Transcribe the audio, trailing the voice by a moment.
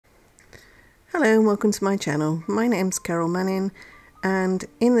Hello and welcome to my channel. My name's Carol Manning, and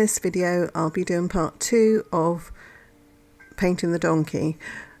in this video I'll be doing part 2 of painting the donkey.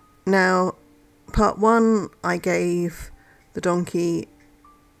 Now, part 1 I gave the donkey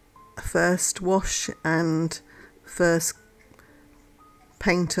a first wash and first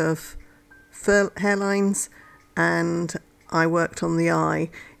paint of hairlines, and I worked on the eye.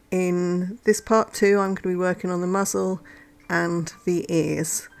 In this part 2 I'm going to be working on the muzzle and the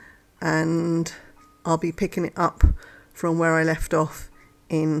ears, and I'll be picking it up from where I left off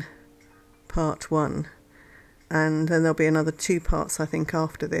in part 1, and then there'll be another 2 parts I think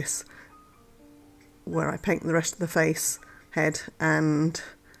after this where I paint the rest of the face, head, and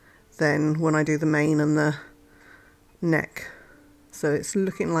then when I do the mane and the neck. So it's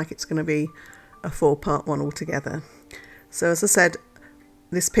looking like it's going to be a 4-part one altogether. So as I said,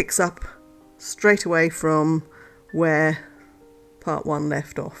 this picks up straight away from where part 1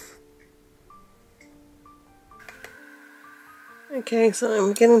 left off. Okay, so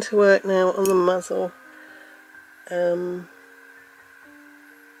I'm getting to work now on the muzzle. So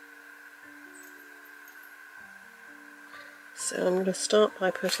I'm going to start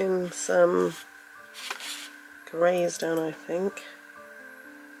by putting some greys down, I think.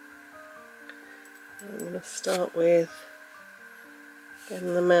 I'm going to start with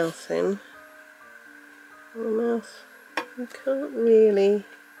getting the mouth in. The mouth, you can't really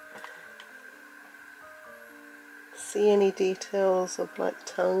see any details of black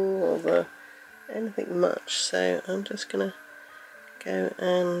tongue or anything much, so I'm just gonna go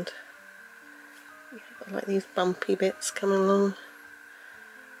and like these bumpy bits coming along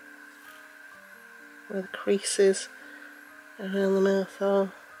where the creases around the mouth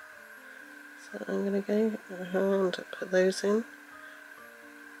are, so I'm gonna go around and put those in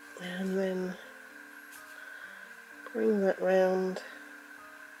and then bring that round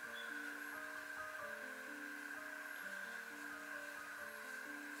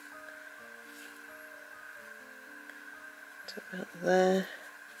about there.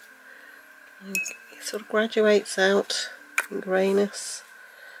 And it sort of graduates out in greyness,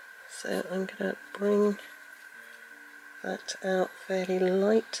 so I'm going to bring that out fairly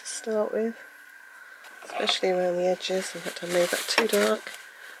light to start with, especially around the edges. In fact, I made that too dark.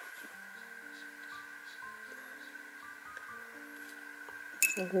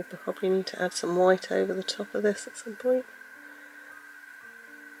 I will probably need to add some white over the top of this at some point.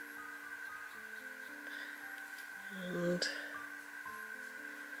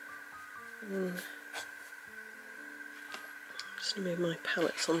 Just move my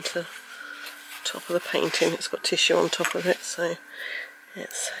palettes onto the top of the painting. It's got tissue on top of it, so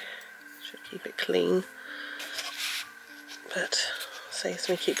it should keep it clean. But it saves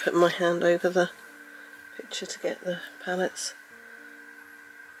me keep putting my hand over the picture to get the palettes.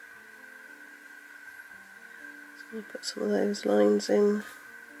 So I'll put some of those lines in,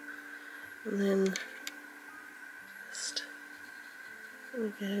 and then just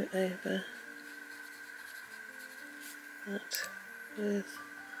go over that with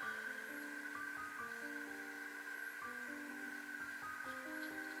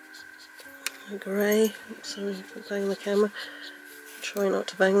a grey. Sorry for banging the camera. Try not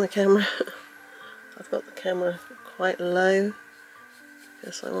to bang the camera. I've got the camera quite low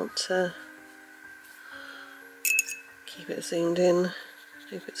because I want to keep it zoomed in.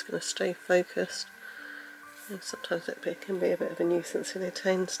 Hope it's going to stay focused. And sometimes it can be a bit of a nuisance if it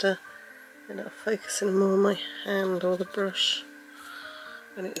tends to end up focusing more on my hand or the brush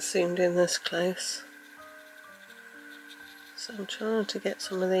when it's zoomed in this close. So I'm trying to get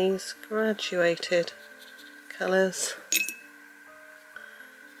some of these graduated colours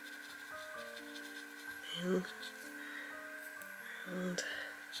in, and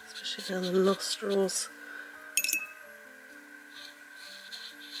especially around the nostrils.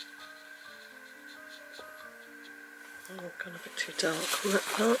 I've gone a bit too dark on that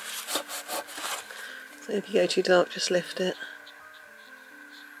part. So if you go too dark, just lift it.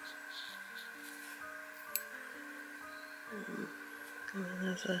 And then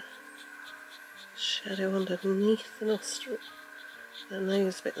there's a shadow underneath the nostril, the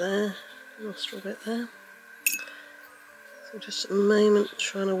nose bit there, the nostril bit there. So just a moment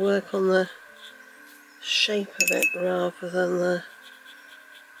trying to work on the shape of it rather than the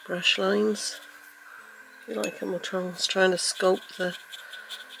brush lines. If you like, I'm trying to sculpt the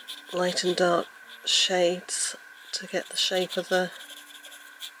light and dark shades to get the shape of the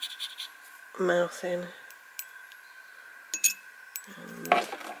mouth in.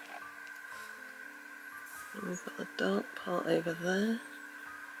 And we've got the dark part over there.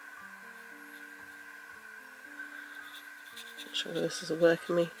 Not sure whether this is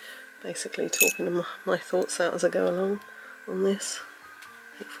working me basically talking my thoughts out as I go along on this.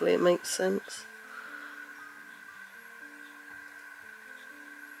 Hopefully it makes sense.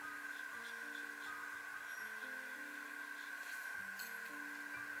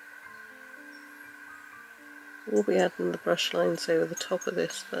 We'll be adding the brush lines over the top of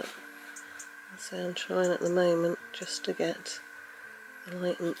this, but I'm trying at the moment just to get the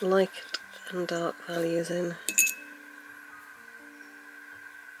light and dark values in.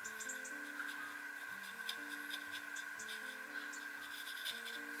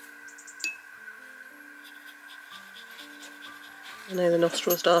 I know the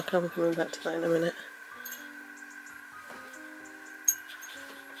nostrils dark, I'm coming back to that in a minute.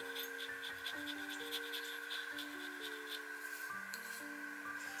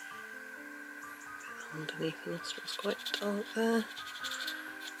 Underneath the nostrils quite dark there.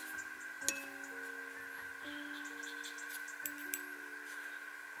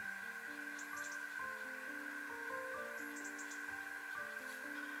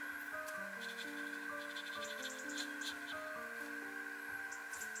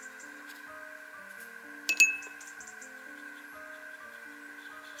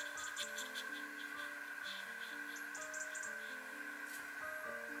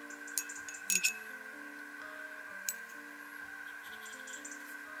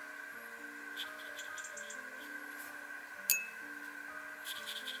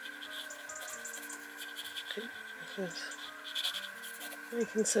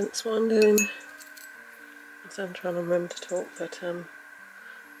 Making sense what I'm doing. I'm trying to remember to talk, but I'm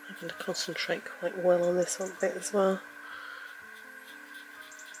having to concentrate quite well on this one bit as well.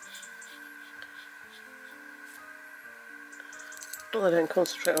 Well, I don't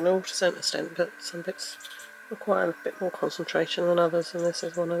concentrate on all to some extent, but some bits require a bit more concentration than others, and this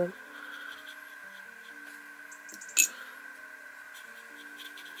is one of them.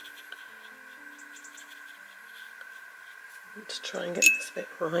 To try and get this bit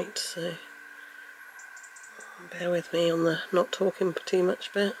right, so bear with me on the not talking too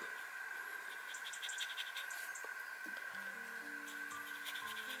much bit.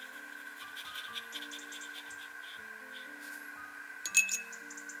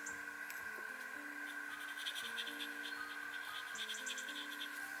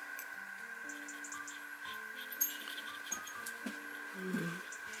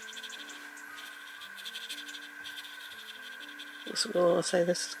 Well, I'll say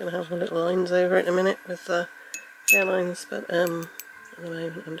this is going to have little lines over it in a minute with the hairlines, but at the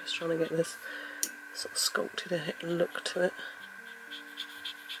moment I'm just trying to get this sort of sculpted look to it.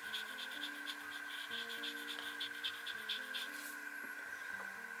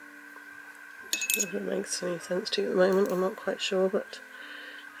 If it makes any sense to you at the moment, I'm not quite sure, but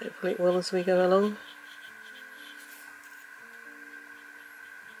hopefully it will as we go along.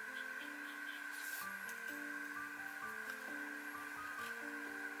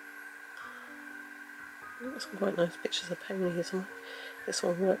 Got some quite nice pictures of Payne here somewhere. This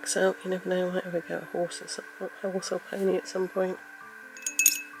one works out, you never know, might ever get a horse or pony at some point.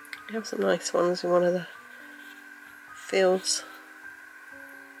 We have some nice ones in one of the fields.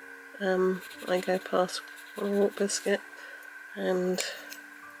 I go past on a walk biscuit, and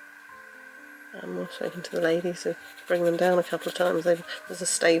I'm speaking to the ladies who bring them down a couple of times. There's a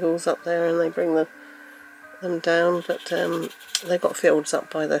stables up there and they bring them down, but they've got fields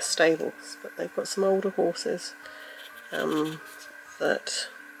up by their stables, but they've got some older horses that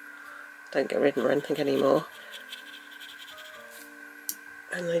don't get ridden or anything anymore,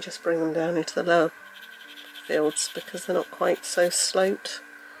 and they just bring them down into the lower fields because they're not quite so sloped,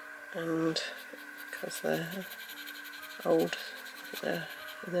 and because they're old, I think they're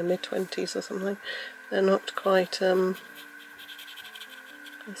in their mid-20s or something, they're not quite as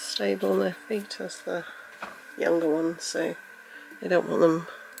stable on their feet as the younger ones, so they don't want them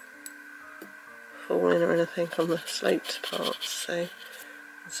falling or anything on the sloped parts, so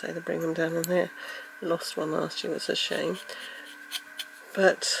I'd say they bring them down in there. Lost one last year, was a shame,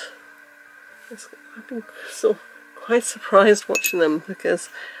 but I've been sort of quite surprised watching them, because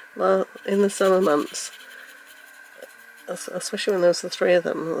in the summer months, especially when there was the three of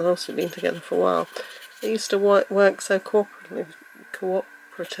them, they'd also been together for a while, they used to work so cooperatively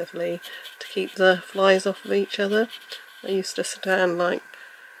to keep the flies off of each other. They used to stand like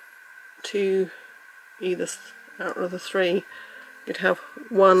two either out of the three. You'd have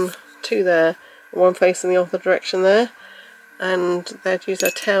two there, one facing the other direction there, and they'd use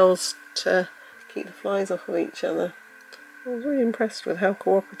their tails to keep the flies off of each other. I was really impressed with how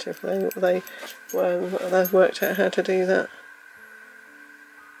cooperative they were, and they worked out how to do that.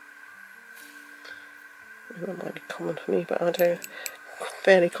 That might be common for me, but I do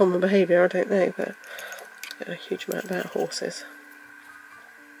fairly common behaviour, I don't know, but I know a huge amount about horses.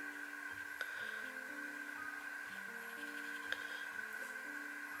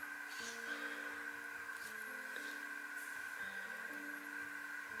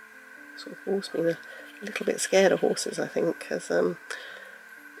 Sort of always been a little bit scared of horses, I think, because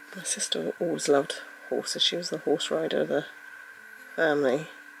my sister always loved horses. She was the horse rider of the family.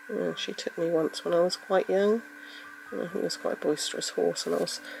 And she took me once when I was quite young. And I think it was quite a boisterous horse, and I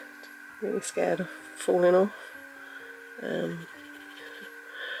was really scared of falling off. And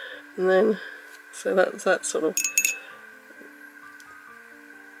then, so that sort of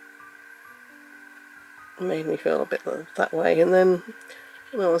made me feel a bit that way. And then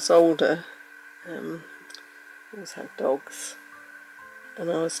when I was older, I always had dogs, and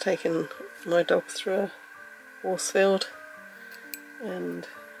I was taking my dog through a horse field, and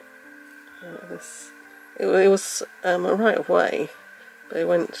it was a right of way, but it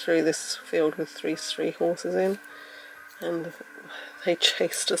went through this field with three horses in, and they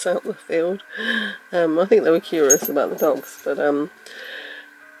chased us out the field. I think they were curious about the dogs, but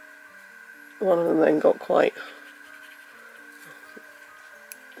one of them then got quite,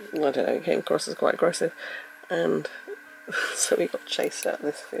 I don't know, it came across as quite aggressive, and so we got chased out of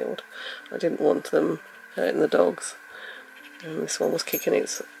this field. I didn't want them hurting the dogs, and this one was kicking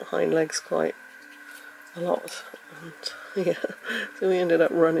its hind legs quite a lot, and yeah, so we ended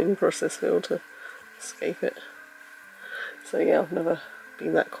up running across this field to escape it. So yeah, I've never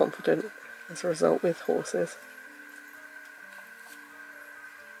been that confident as a result with horses.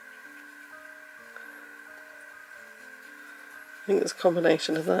 I think it's a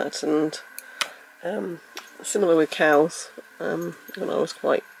combination of that and similar with cows. When I was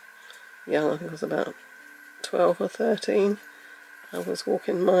quite young, I think I was about 12 or 13, I was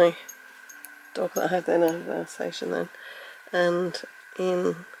walking my dog that I had then over the station then, and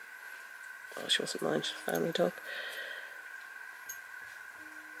well, she wasn't mine, she was a family dog,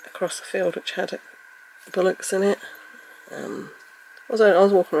 across the field which had bullocks in it. I was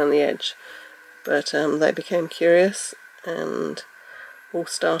walking around the edge, but they became curious and all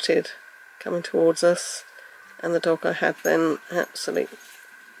started coming towards us, and the dog I had then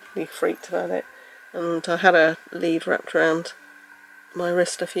absolutely freaked about it, and I had a lead wrapped around my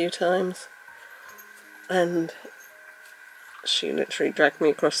wrist a few times, and she literally dragged me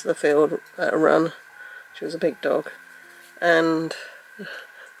across the field at a run. She was a big dog, and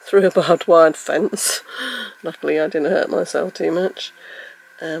through a barbed wire fence. Luckily I didn't hurt myself too much,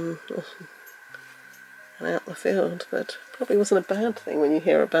 and out the field, but probably wasn't a bad thing when you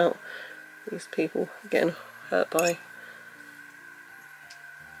hear about these people getting hurt by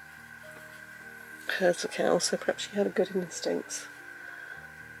herds of cows, so perhaps she had a good instincts.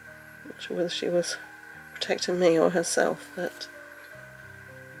 Not sure whether she was protecting me or herself, but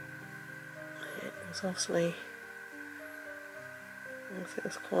it was obviously, I think it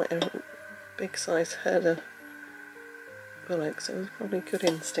was quite a big size herd of bullocks, so it was probably a good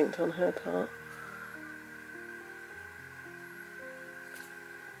instinct on her part.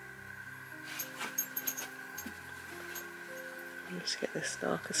 I need to get this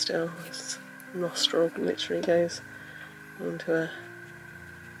darker still. This nostril literally goes into a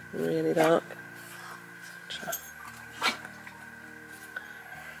really dark.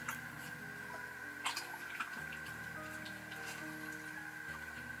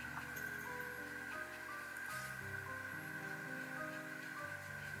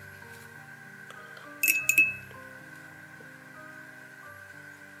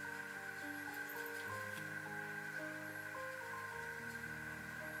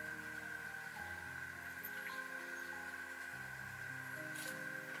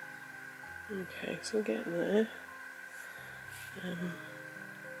 Okay, so we're getting there. I'm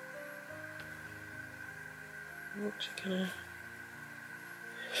actually going to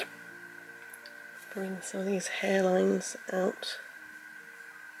bring some of these hairlines out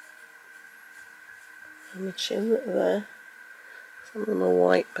on the chin that are there. Some of them are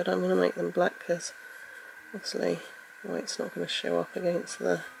white, but I'm going to make them black because obviously white's not going to show up against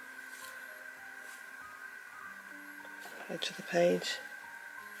the edge of the page.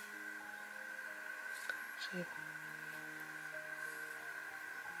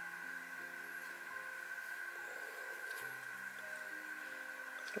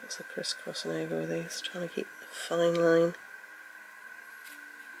 Lots of crisscrossing over with these, trying to keep the fine line.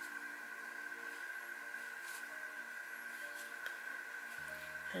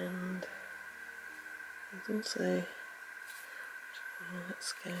 And there's also,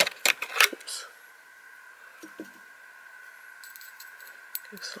 let's go, oops,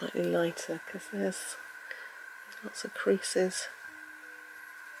 go slightly lighter because there's lots of creases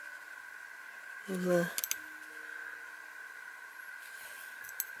in the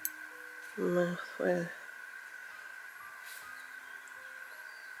mouth where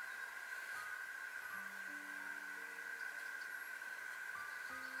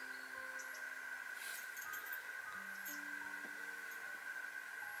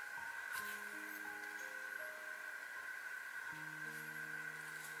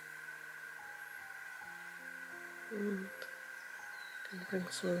and can bring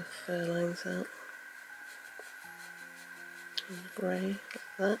some of the fur lines out in the grey like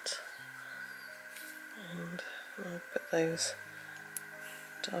that, and I'll put those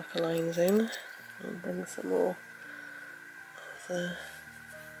darker lines in and bring some more of the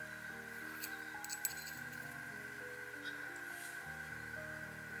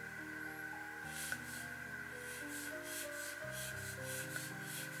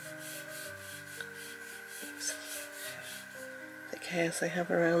thick hairs they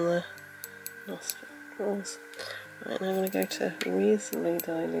have around the nostrils. Right, now I'm going to go to reasonably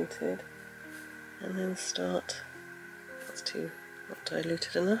diluted and then start, that's too not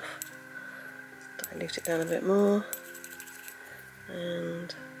diluted enough, dilute it down a bit more,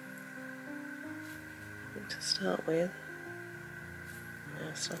 and to start with,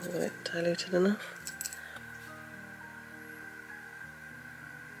 yeah, starting with it diluted enough.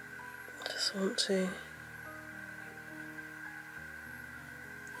 I just want to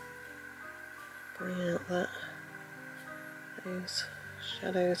bring out those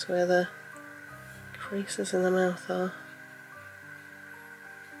shadows where the creases in the mouth are.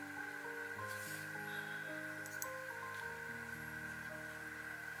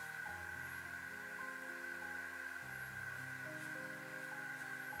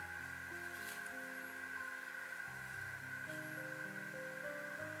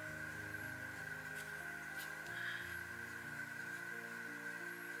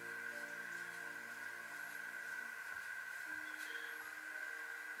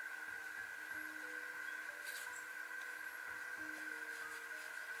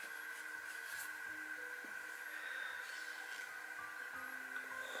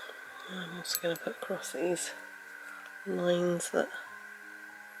 I'm also going to put across these lines that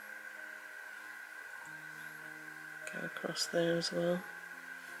go across there as well.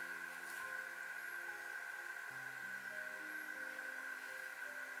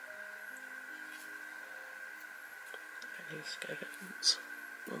 I need to go a bit,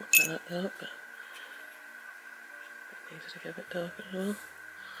 not that dark, but it needed to go a bit dark as well.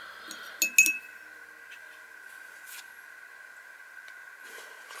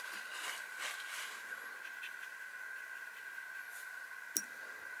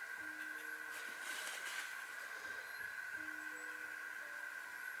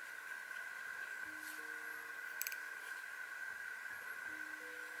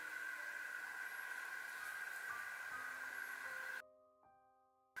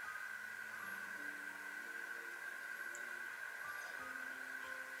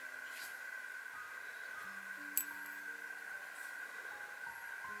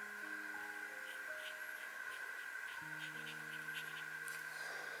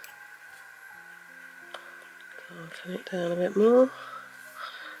 Darken it down a bit more.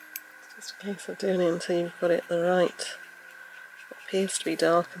 It's just a case of doing it until you've got it the right, what appears to be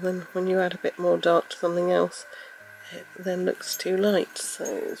dark, and then when you add a bit more dark to something else, it then looks too light. So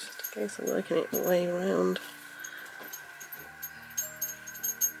it's just a case of working it the way around.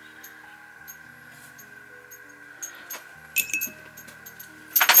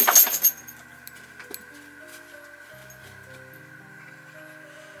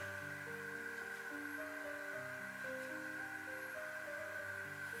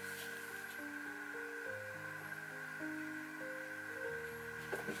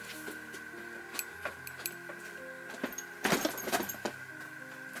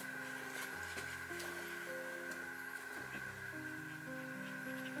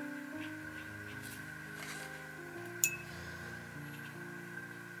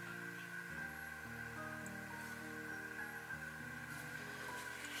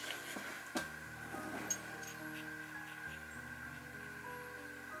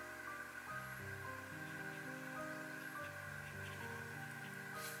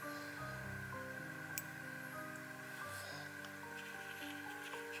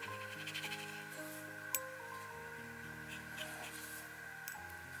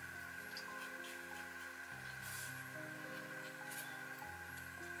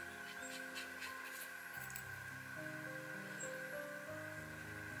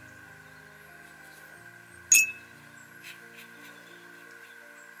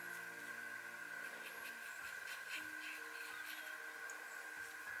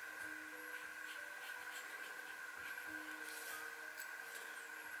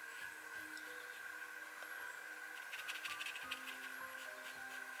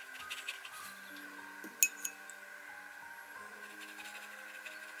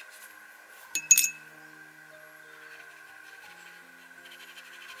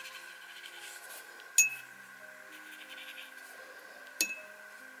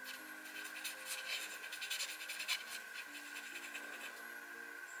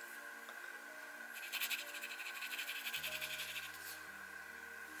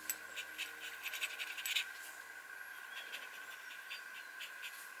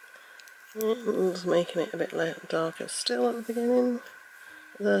 And making it a bit darker still at the beginning,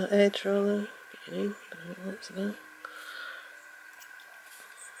 the edge rather, beginning, I don't know what that's about.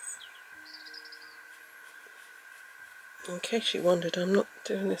 In case you wondered, I'm not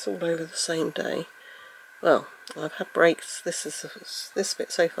doing this all over the same day. Well, I've had breaks. This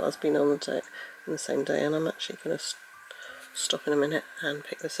bit so far has been on the same day, and I'm actually going to stop in a minute and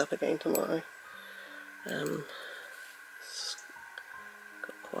pick this up again tomorrow. It's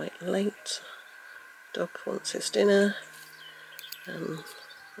got quite late. Dog wants his dinner.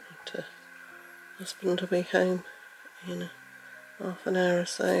 Husband will be home in half an hour or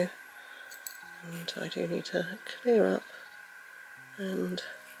so, and I do need to clear up and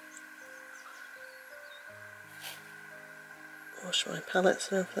wash my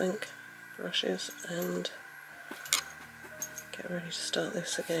palettes and everything, brushes, and get ready to start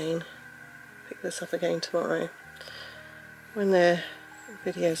this again. Pick this up again tomorrow. When their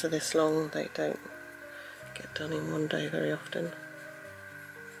videos are this long, they don't get done in one day very often.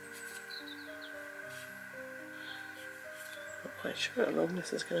 Not quite sure how long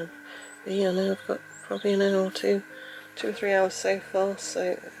this is going to be. I know I've got probably an hour or two or 3 hours so far,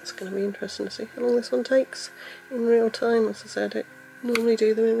 so it's going to be interesting to see how long this one takes in real time. As I said, I don't normally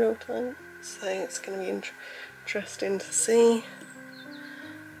do them in real time, so it's going to be interesting to see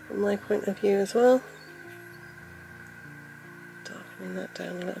from my point of view as well. Darkening that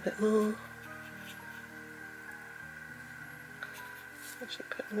down a little bit more. Actually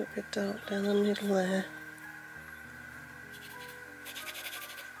put a little bit dark down the middle there.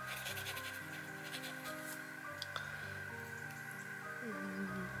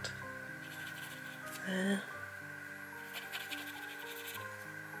 There.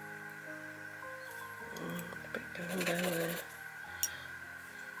 A bit going down there.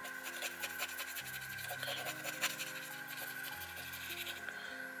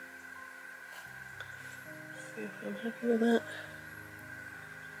 See if I'm happy with that.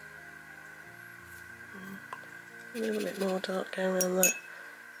 A little bit more dark going around that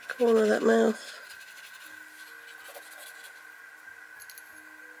corner of that mouth.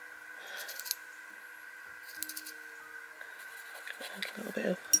 Add a little bit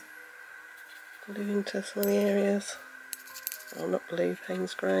of blue into some of the areas. Oh, not blue,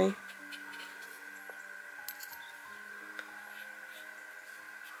 Payne's grey.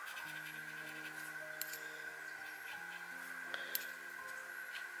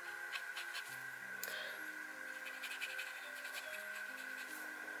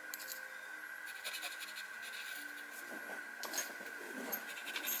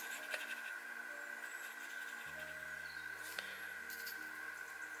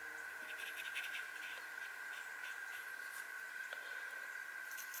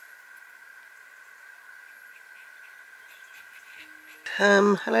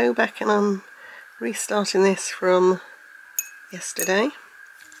 Hello, back, and I'm restarting this from yesterday.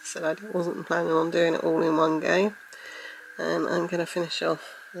 Said I wasn't planning on doing it all in one go. I'm going to finish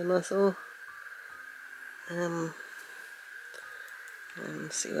off the muzzle and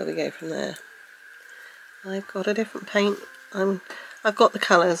see where we go from there. I've got a different paint. I've got the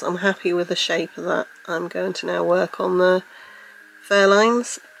colours. I'm happy with the shape of that. I'm going to now work on the fur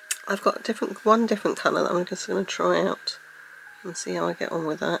lines. I've got one different colour that I'm just going to try out and see how I get on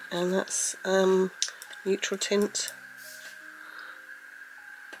with that, and that's neutral tint,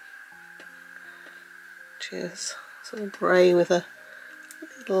 which is sort of grey with a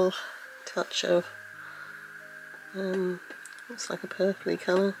little touch of looks like a purpley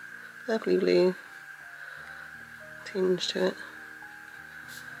colour, purpley blue tinge to it.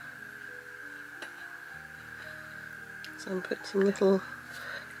 So I'm putting some little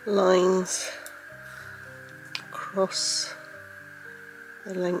lines across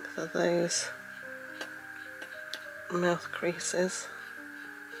the length of those mouth creases.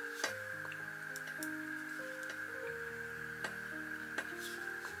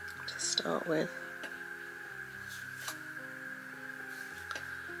 To start with.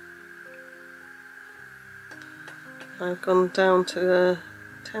 I've gone down to a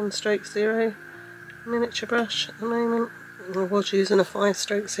 10/0 miniature brush at the moment. I was using a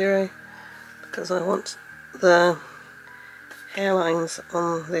 5/0 because I want the hairlines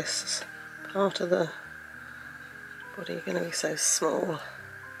on this part of the body are going to be so small.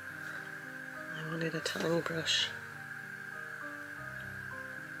 I wanted a tiny brush.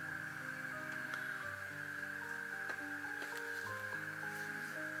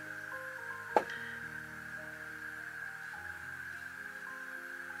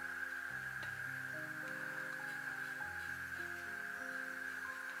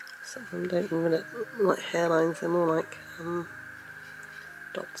 Some of them don't even look like hairlines, they're more like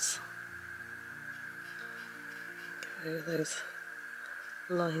dots. over those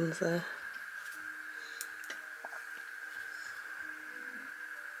lines there.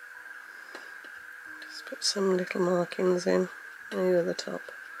 Just put some little markings in over the top,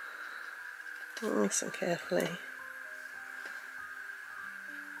 nice and carefully.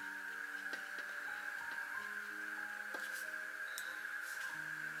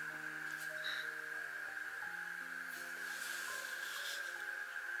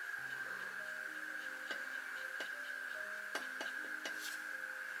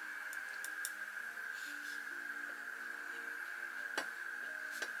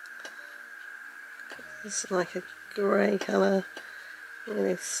 It's like a grey colour.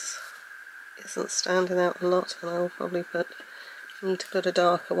 This isn't standing out a lot, and I'll probably need to put a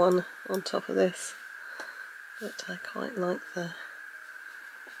darker one on top of this. But I quite like the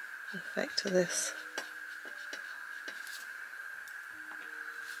effect of this.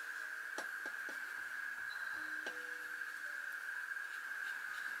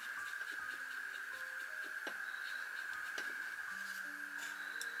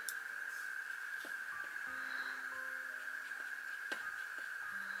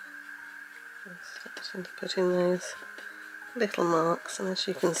 Starting to put in those little marks, and as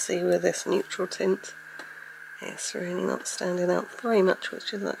you can see with this neutral tint, it's really not standing out very much,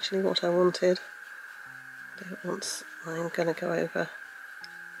 which is actually what I wanted. I'm going to go over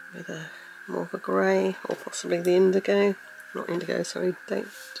with a more of a grey, or possibly the indigo, not indigo, sorry,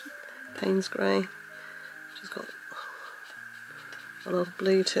 Payne's grey, which has got a lot of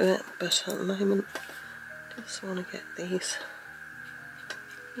blue to it, but at the moment I just want to get these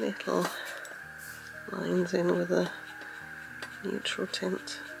little lines in with a neutral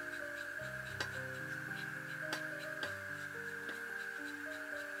tint.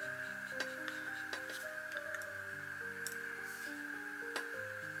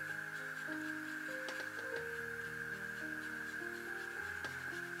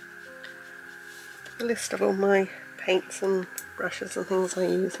 The list of all my paints and brushes and things I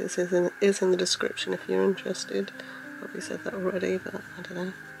use is in the description if you're interested. Probably said that already, but I don't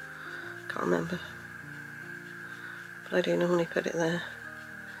know, can't remember. But I do normally put it there.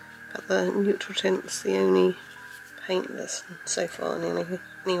 But the neutral tint's the only paint that's, so far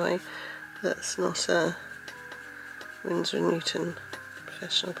anyway, that's not a Winsor and Newton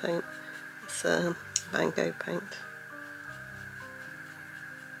professional paint. It's a Vandyke paint.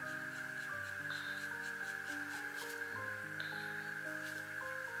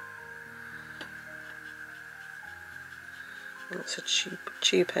 And it's a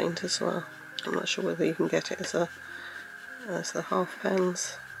tube paint as well. I'm not sure whether you can get it as the half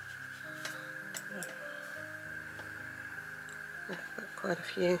pans. I've got quite a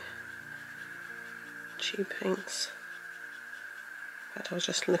few tube paints. In fact, I was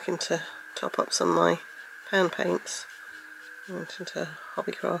just looking to top up some of my pan paints. I went into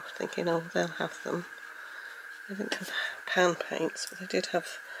Hobbycraft thinking, oh, they'll have them. They didn't have pan paints, but they did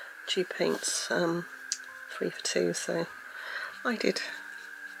have tube paints, 3 for 2, so I did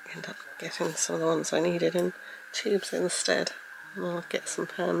end up getting some of the ones I needed in tubes instead. And I'll get some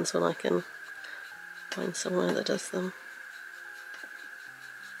pans when I can find somewhere that does them.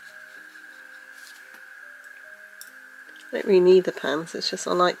 I don't really need the pans, it's just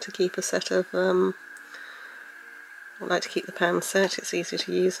I like to keep a set of, I like to keep the pan set. It's easy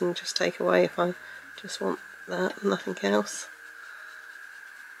to use and just take away if I just want that, nothing else.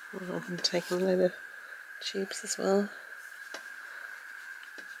 I'm taking a load of tubes as well.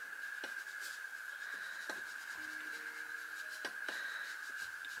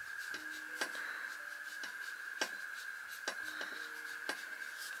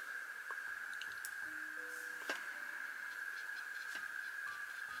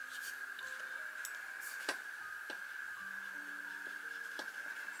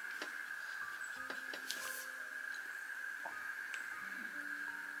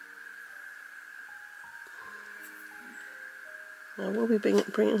 I will be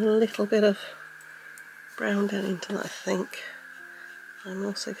bringing a little bit of brown down into that, I think. I'm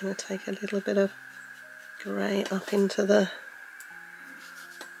also going to take a little bit of grey up into there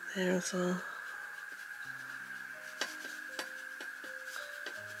as well.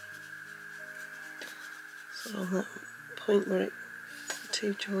 So on that point where it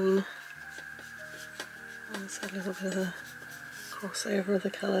two join, there's a little bit of a crossover of the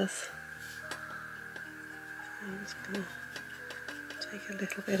colours. So I'm just going to take a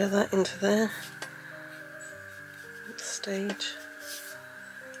little bit of that into there at this stage,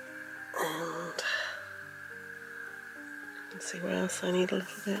 and see where else I need a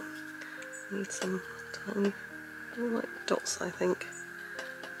little bit. I need some tiny, like dots, I think.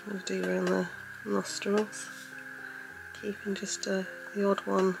 I'm going to do around the nostrils, keeping just the odd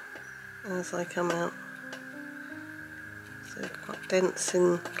one as I come out. So quite dense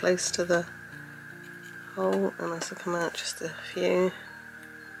in close to the hole, and as I come out just a few.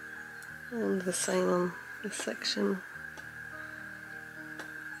 And the same on this section.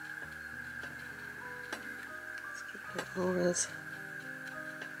 Let's keep it more as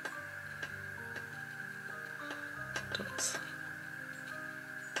dots.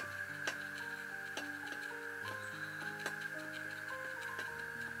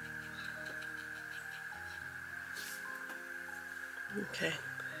 Okay,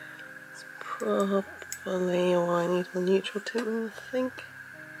 it's probably all I need the neutral tint, I think.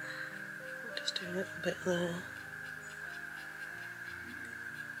 I'll just do a little bit there.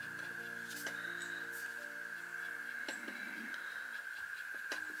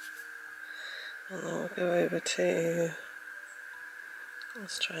 And then we'll go over to,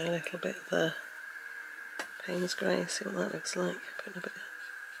 let's try a little bit of the Payne's grey, see what that looks like, putting a bit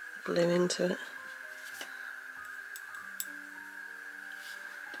of blue into it.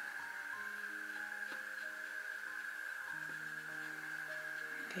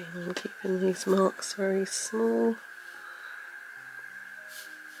 Again, I'm keeping these marks very small.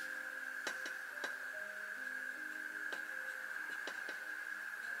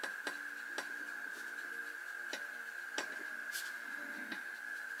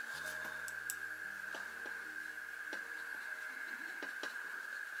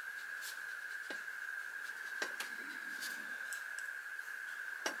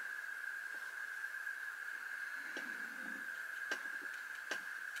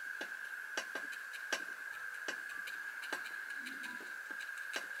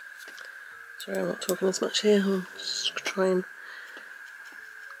 Sorry, I'm not talking as much here. I'm just trying,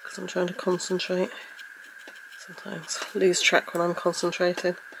 because I'm trying to concentrate. Sometimes I lose track when I'm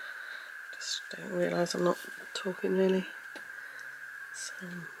concentrating. Just don't realise I'm not talking really. So I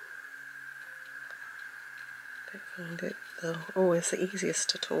don't find it always the easiest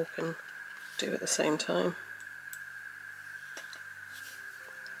to talk and do at the same time.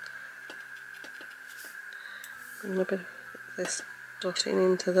 Bring a bit of this dotting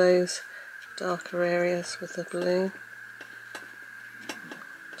into those darker areas with the blue.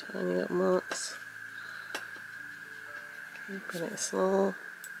 Tiny little marks. Keeping it small.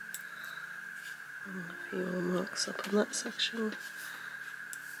 And a few more marks up on that section.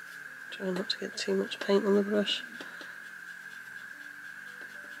 Try not to get too much paint on the brush.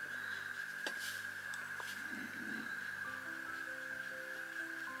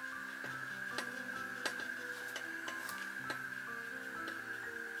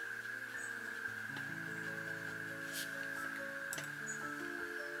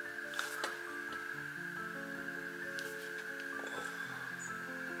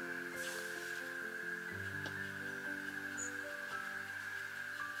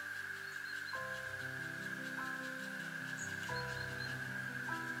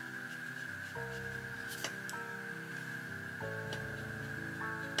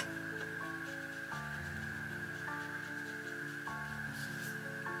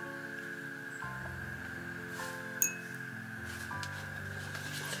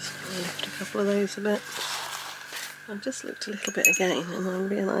 Lift a couple of those a bit. I've just looked a little bit again and I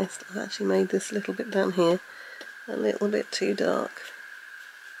realised I've actually made this little bit down here a little bit too dark.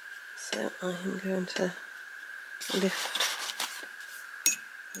 So I am going to lift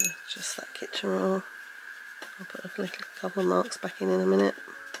just that kitchen roll. I'll put a little couple of marks back in a minute.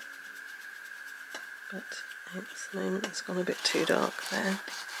 But at the moment it's gone a bit too dark there.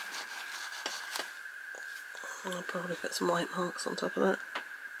 And I'll probably put some white marks on top of that.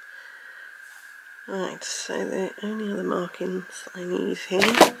 Right, so the only other markings I need here,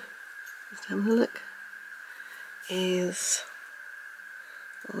 just having a look, is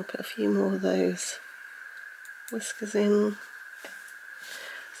I'm going to put a few more of those whiskers in.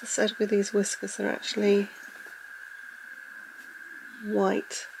 As I said, with these whiskers they're actually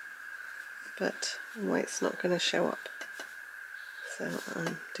white, but white's not going to show up, so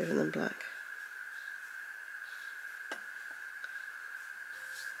I'm doing them black.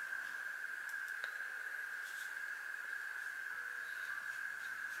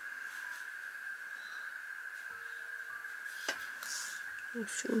 They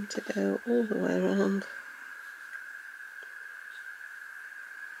seem to go all the way around.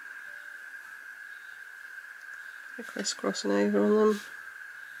 They're crisscrossing over on them.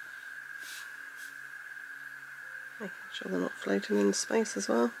 Making sure they're not floating in space as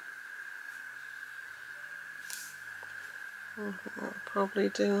well. I think that'll probably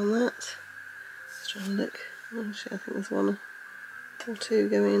do on that. Let's try and look. Actually, I think there's one or two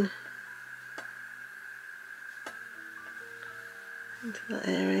going. into that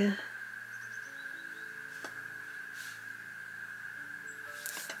area.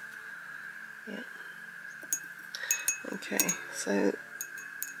 Yeah. Okay, so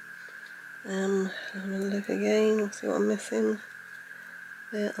I'm going to look again, we'll see what I'm missing.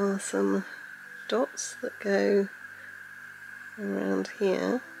 There are some dots that go around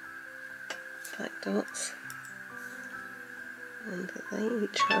here, black dots, and they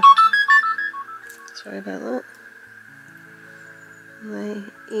each have, sorry about that, they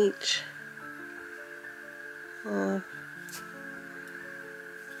each have a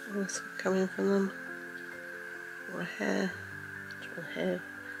whistle coming from them, or a hair,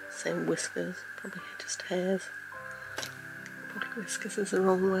 same whiskers, probably just hairs. Probably whiskers is the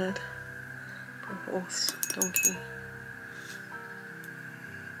wrong word for a horse, donkey.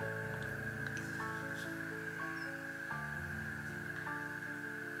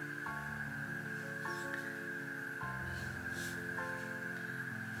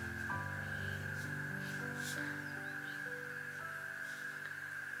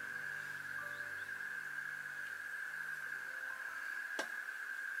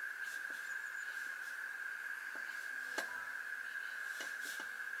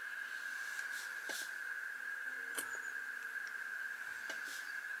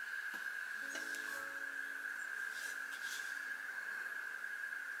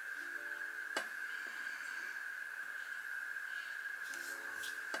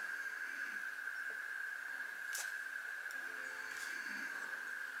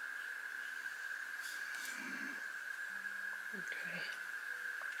 Okay,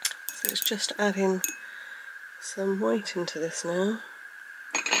 so it's just adding some white into this now.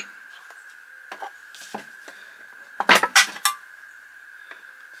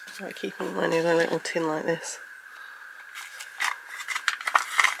 Right, keep in mind in a little tin like this.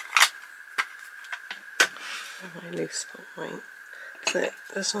 My loose spot white. So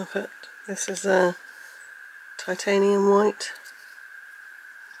let's not put, this is a titanium white.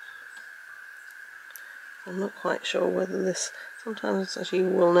 I'm not quite sure whether this, sometimes, as you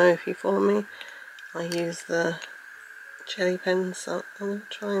will know if you follow me, I use the jelly pens, so I'm going to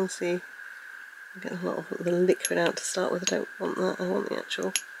try and see, get a lot of the liquid out to start with. I don't want that, I want the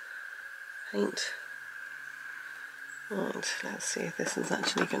actual paint. Right, let's see if this is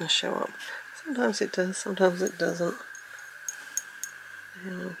actually going to show up. Sometimes it does, sometimes it doesn't.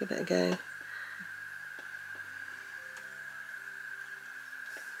 I'll give it a go.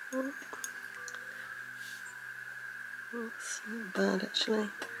 That's not bad actually.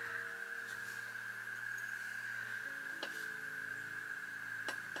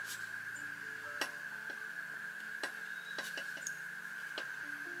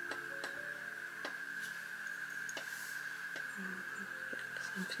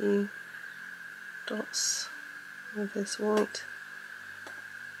 Some few dots with this white,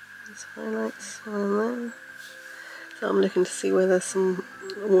 these highlights on there. So I'm looking to see whether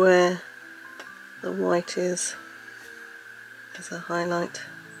where the white is a highlight.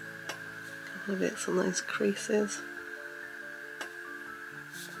 A couple of bits on those creases.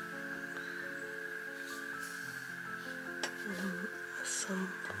 And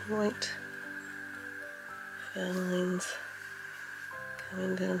some white fur lines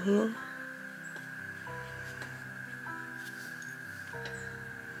coming down here.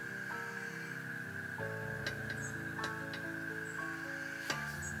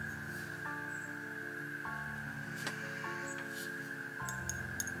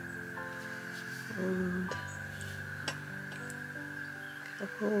 And a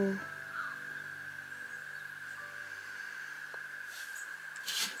couple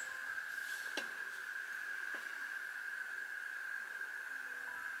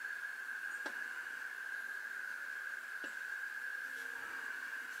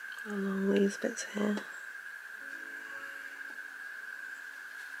along these bits here.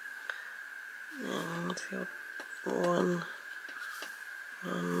 And the odd one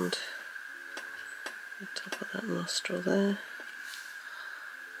and the top of that nostril there.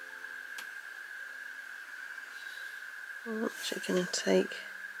 I'm actually going to take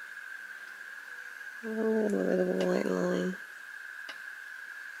a little bit of a white line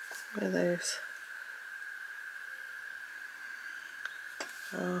where those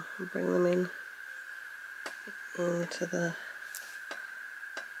are and bring them in into that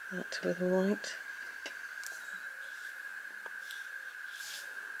with white.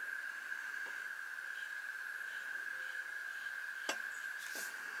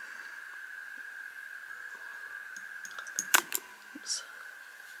 Oops.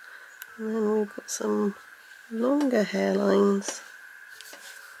 And then we've got some longer hairlines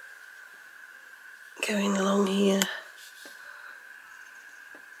going along here.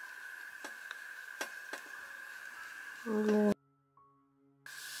 And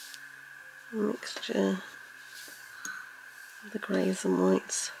a mixture of the greys and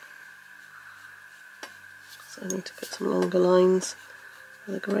whites. So I need to put some longer lines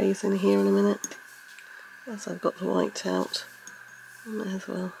for the greys in here in a minute, as I've got the white out on there as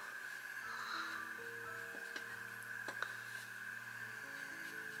well.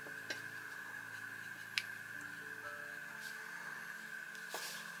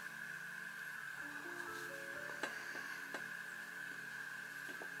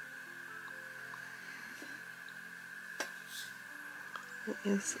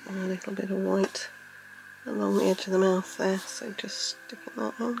 There is a little bit of white along the edge of the mouth there, so just sticking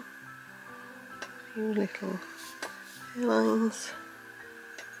that in. A few little hairlines.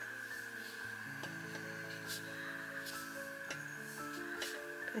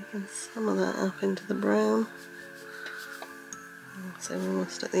 Taking some of that up into the brown. So we're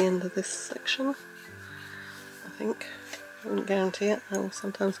almost at the end of this section, I think. I wouldn't guarantee it. I will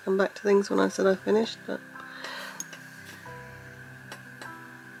sometimes come back to things when I said I finished, but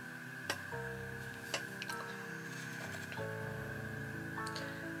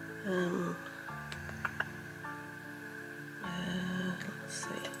let's see.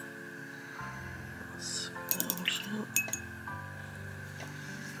 Let's bulge out.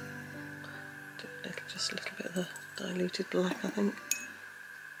 Do just a little bit of the diluted black, I think.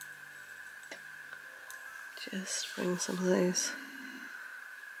 Just bring some of those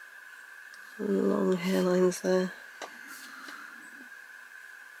long hairlines there.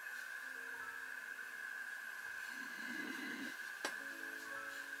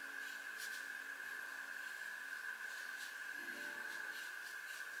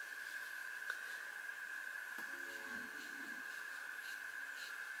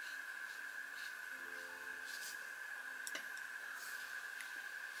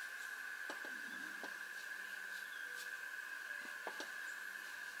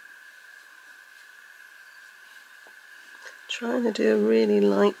 Trying to do a really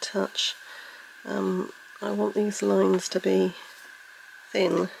light touch. I want these lines to be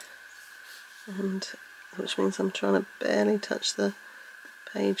thin, and which means I'm trying to barely touch the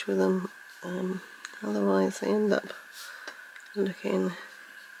page with them, otherwise they end up looking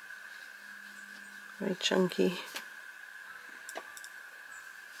very chunky.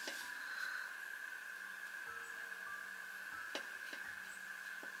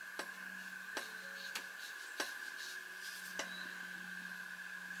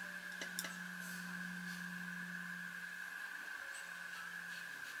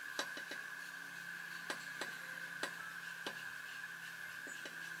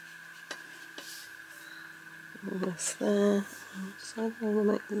 Almost there. So I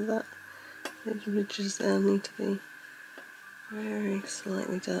want to make that, those ridges there need to be very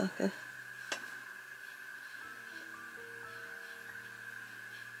slightly darker.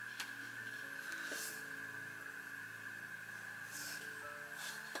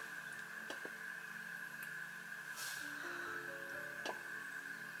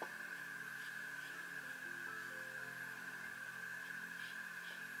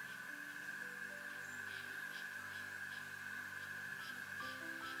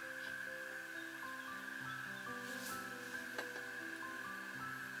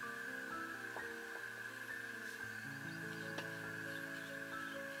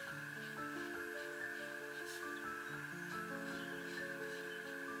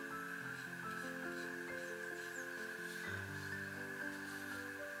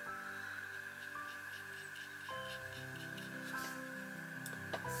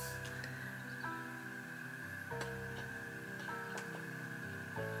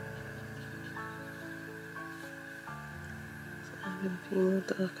 A few more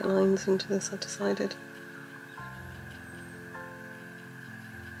darker lines into this, I decided.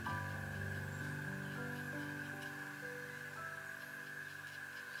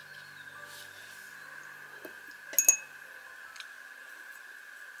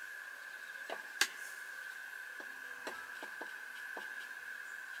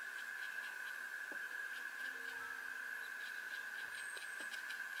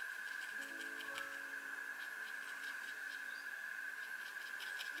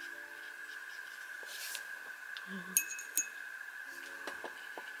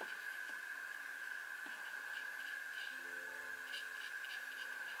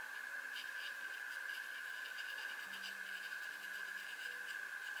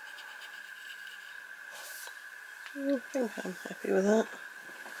 I think I'm happy with that.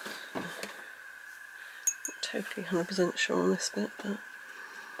 Not totally 100% sure on this bit, but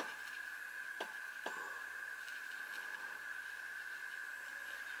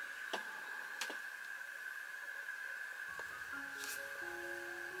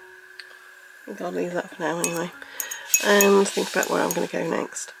think I'll leave that for now anyway, and think about where I'm going to go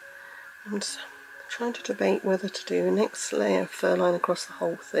next. I'm just trying to debate whether to do the next layer of fur line across the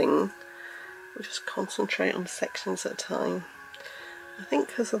whole thing, or just concentrate on sections at a time. I think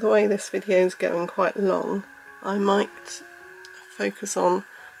because of the way this video is going quite long, I might focus on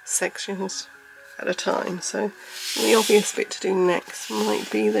sections at a time. So the obvious bit to do next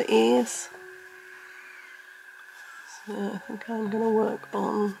might be the ears. So I think I'm going to work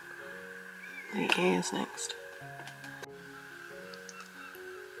on the ears next.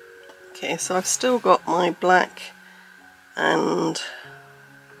 Okay, so I've still got my black and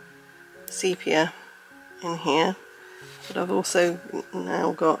sepia in here, but I've also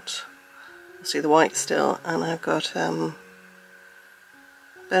now got, see the white still, and I've got burnt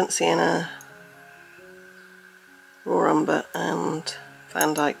sienna, raw umber and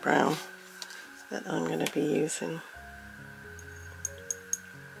Vandyke brown that I'm going to be using.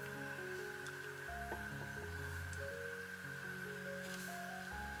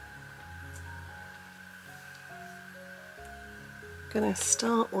 Going to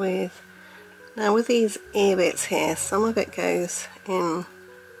start with, now with these ear bits here, some of it goes in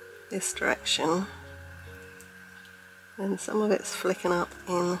this direction and some of it's flicking up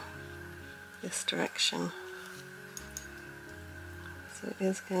in this direction, so it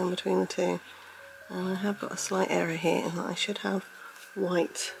is going between the two, and I have got a slight error here in that I should have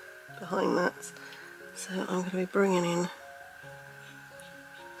white behind that, so I'm going to be bringing in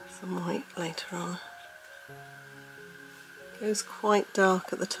some white later on. It goes quite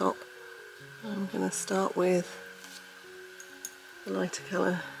dark at the top. I'm going to start with the lighter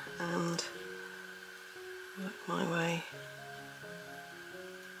colour and work my way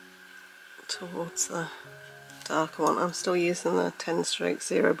towards the darker one. I'm still using the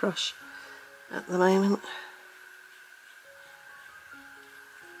 10-0 brush at the moment.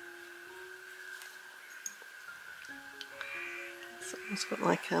 So it's got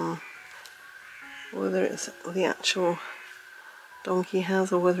like whether it's the actual donkey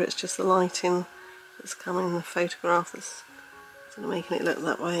has or whether it's just the lighting that's coming in the photograph that's sort of making it look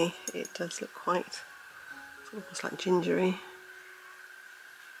that way. It does look quite, it's almost like gingery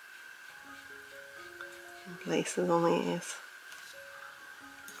in places on the ears.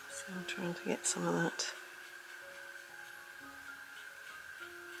 So I'm trying to get some of that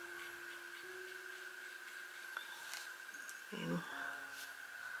in.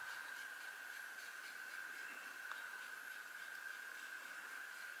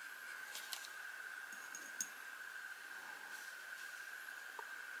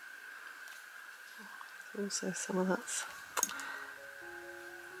 Also some of that's,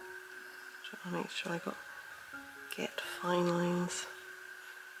 trying to make sure I get fine lines.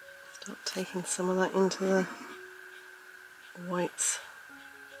 Start taking some of that into the whites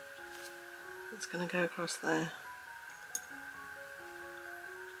that's going to go across there.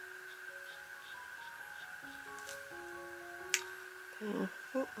 Okay, I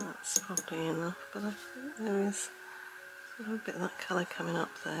think that's probably enough, but I think there is sort of a bit of that colour coming up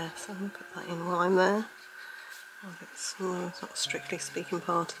there, so I'm going to put that in while I'm there. It's not strictly speaking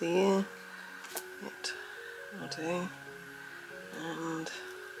part of the ear, it will do, and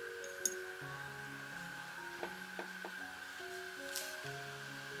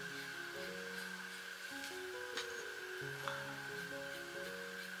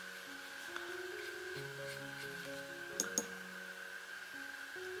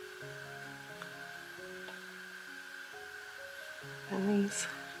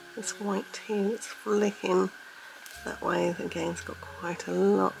this white here that's flicking that way, again it's got quite a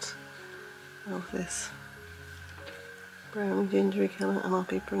lot of this brown gingery colour, and I'll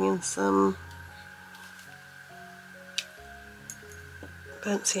be bringing some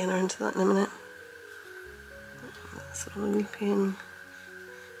burnt sienna into that in a minute. Sort of looping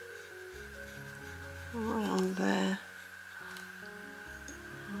around there,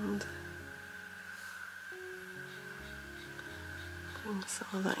 and bring some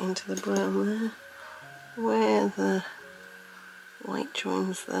of that into the brown there, where the white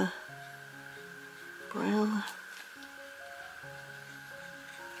joins the brown.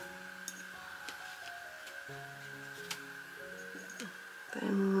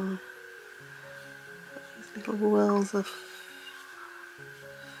 Then these little whirls of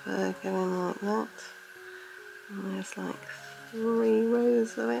fur going like that, and there's like 3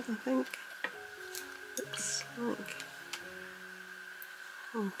 rows of it, I think. Looks like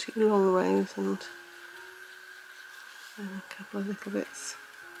 2 long rows and a couple of little bits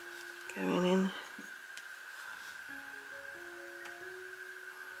going in.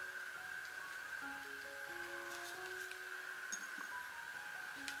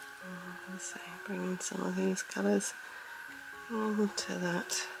 So bringing some of these colours into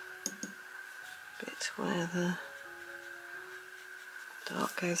that bit where the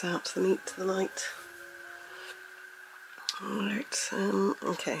dark goes out to meet the light. Alright,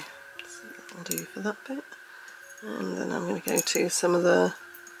 okay, so that'll do for that bit. And then I'm going to go to some of the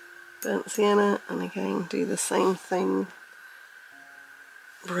burnt sienna and again do the same thing,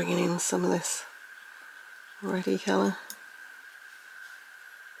 bringing in some of this reddy colour.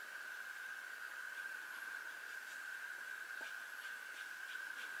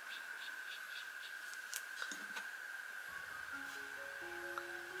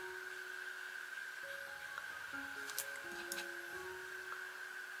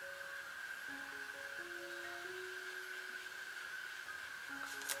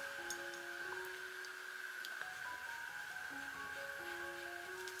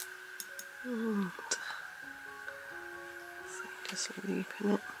 And so just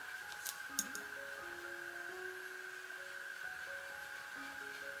looping it.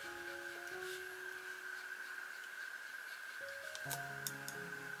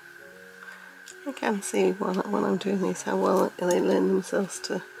 I can see when I'm doing these how well they lend themselves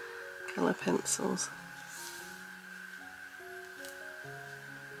to colour pencils.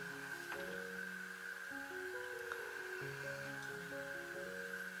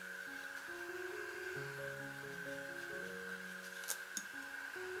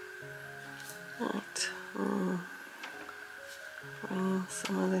 Right, bring in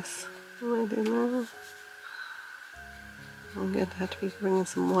some of this red in there. I'm going to have to be bringing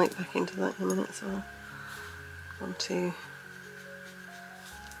some white back into that in a minute, so I want to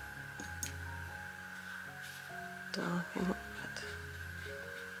darken it, but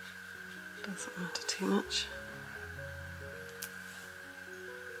doesn't matter too much.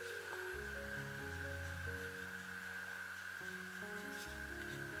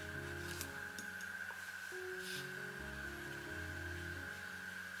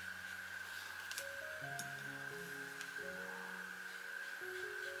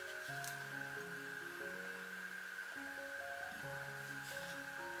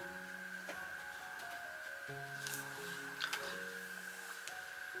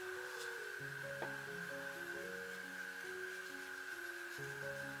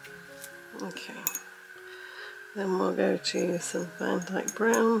 Okay, then we'll go to some Vandyke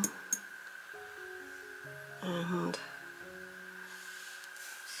brown and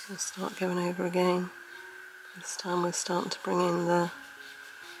we'll start going over again. This time we're starting to bring in the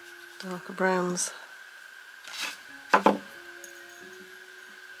darker browns. I'll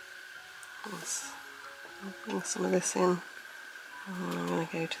bring some of this in and then I'm going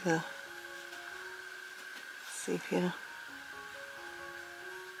to go to the sepia.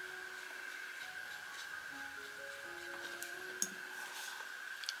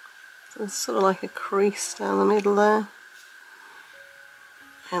 So there's sort of like a crease down the middle there,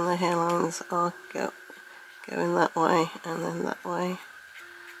 and the hairlines are going that way and then that way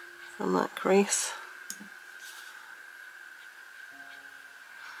from that crease.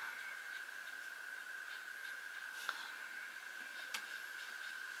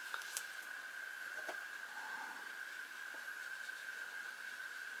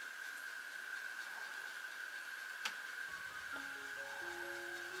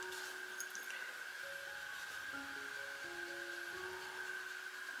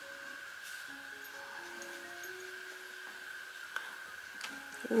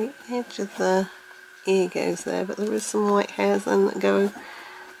 The edge of the ear goes there, but there is some white hairs then that go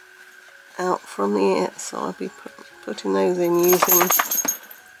out from the ear, so I'll be putting those in using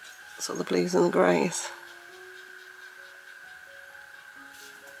sort of the blues and the greys.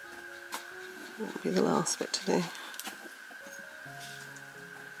 That'll be the last bit to do.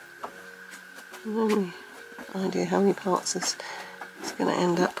 No idea how many parts this is going to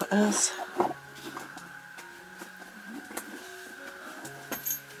end up as.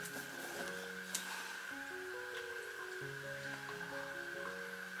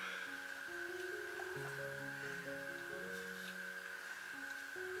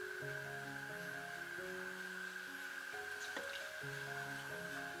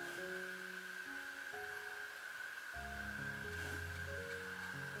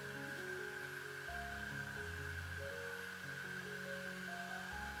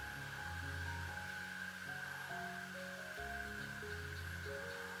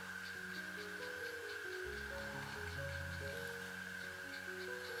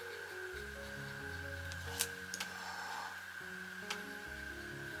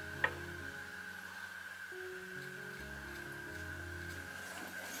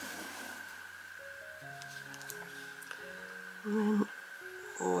 And then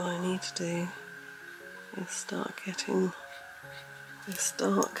what I need to do is start getting this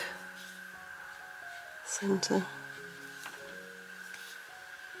dark centre.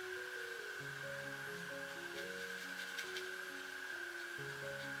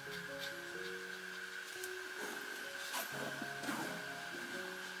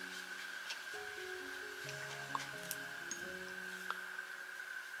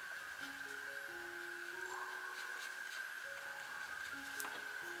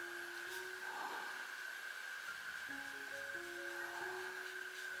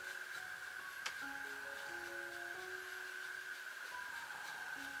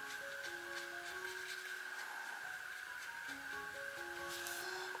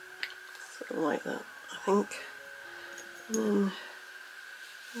 Like that, I think. And then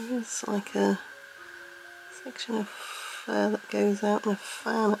there's like a section of fur that goes out and a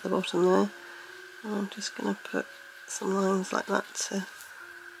fan at the bottom there. And I'm just going to put some lines like that to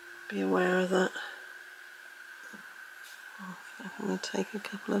be aware of that. I'm going to take a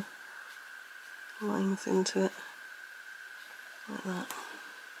couple of lines into it like that.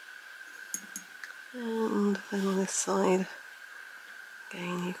 And then on this side,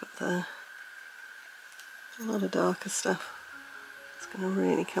 again, you've got a lot of darker stuff. It's going to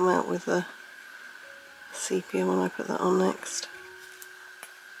really come out with the sepia when I put that on next.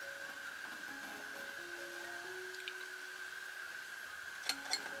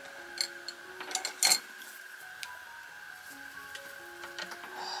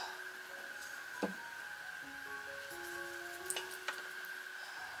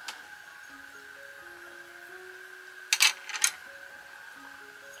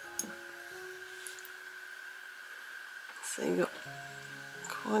 So you've got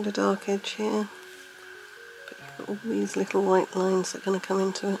quite a dark edge here, but you've got all these little white lines that are going to come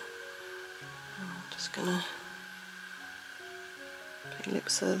into it. And I'm just going to pay lip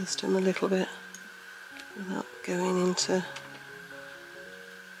service to them a little bit without going into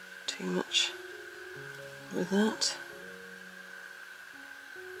too much with that.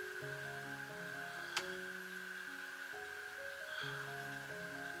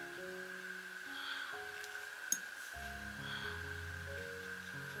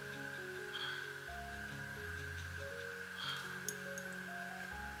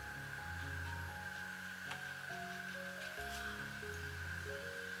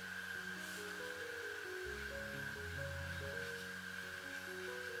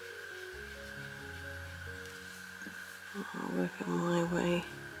 I'm working my way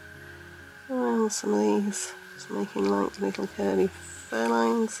around some of these, just making like little curly fur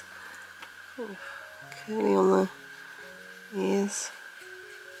lines, curly on the ears.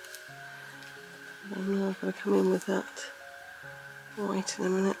 And now I've got to come in with that white in a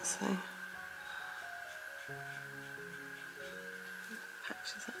minute, so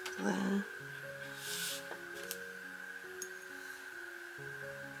patches up there.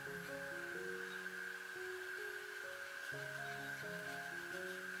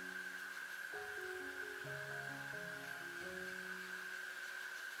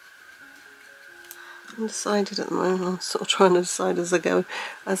 I'm undecided at the moment. I'm sort of trying to decide as I go,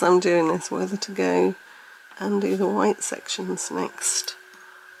 as I'm doing this, whether to go and do the white sections next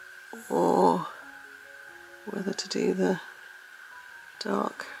or whether to do the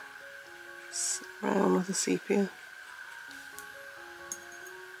dark brown or the sepia.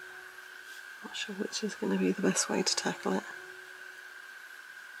 Not sure which is going to be the best way to tackle it.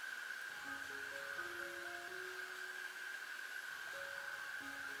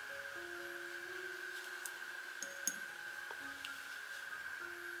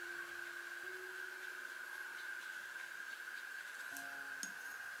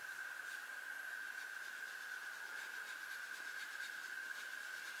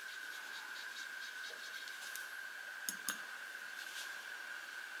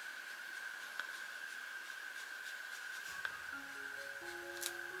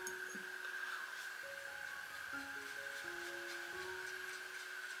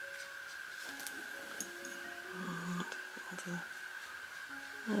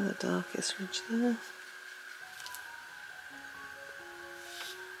 The darkest ridge there.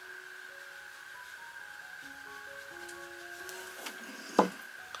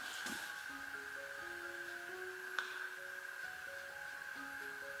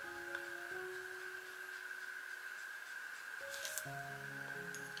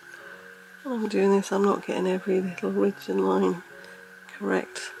 When I'm doing this, I'm not getting every little ridge and line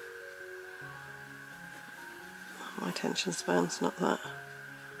correct. My attention span's not that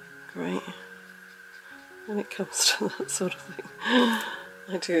great when it comes to that sort of thing.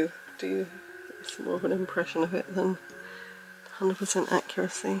 I do it's more of an impression of it than 100%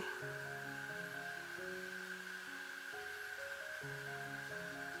 accuracy.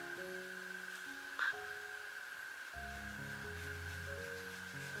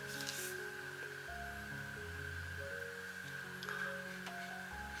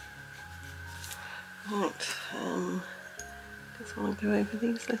 Right, just want to go over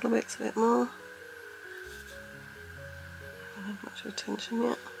these little bits a bit more. I haven't had much attention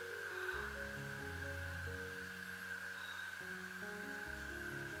yet.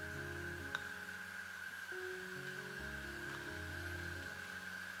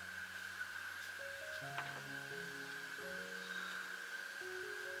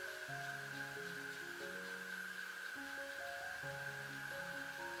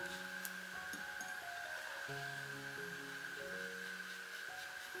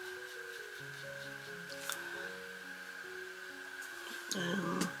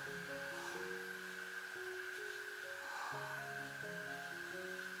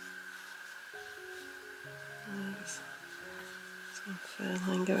 There's one fair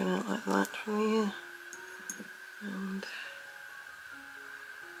line going out like that from here, and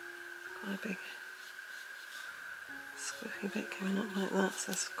quite a big squiffy bit coming up like that,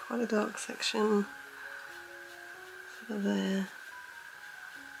 so there's quite a dark section sort of there.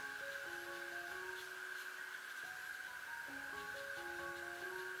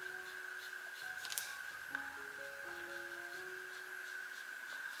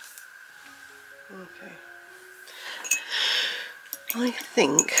 Okay, I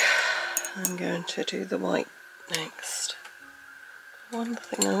think I'm going to do the white next. One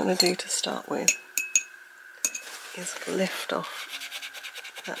thing I'm going to do to start with is lift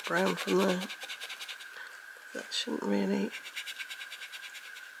off that brown from there. That shouldn't really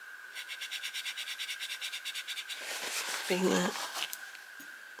be there.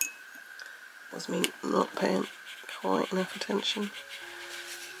 Was me not paying quite enough attention.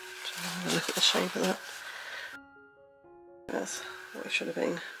 Have a look at the shape of that. That's what it should have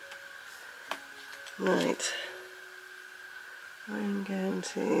been. Right, I'm going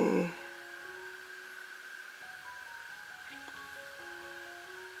to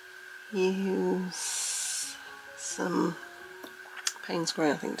use some Payne's grey,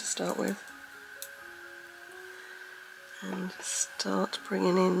 I think, to start with, and start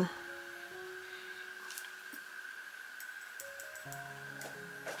bringing in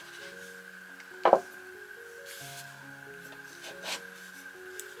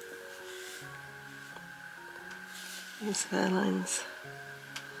these fair lines,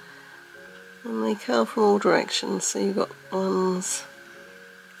 and they curl from all directions, so you've got ones,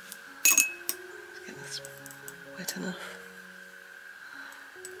 let's get this wet enough,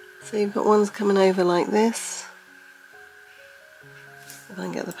 so you've got ones coming over like this, if I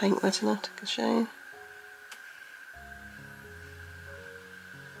can get the paint wet enough to show you.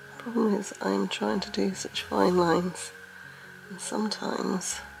 The problem is I'm trying to do such fine lines, and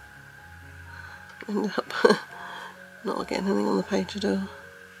sometimes I end up not getting anything on the page at all.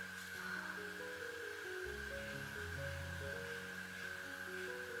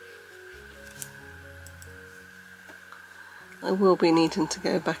 I will be needing to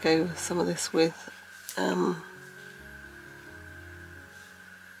go back over some of this with a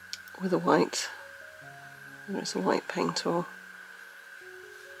white, whether it's a white paint or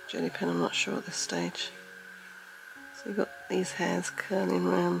jelly pen, I'm not sure at this stage. So you've got these hairs curling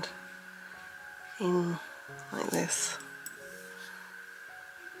round in like this.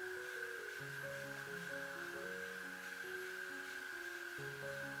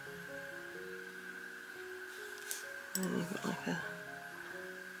 And you've got like a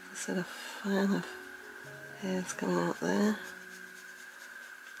sort of fan of hairs coming out there.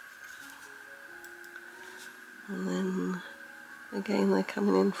 And then again they're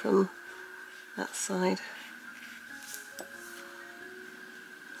coming in from that side.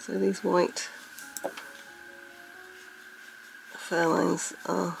 So these white fur lines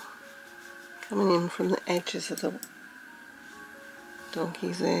are coming in from the edges of the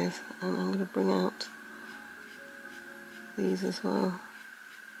donkey's ears, and I'm going to bring out these as well.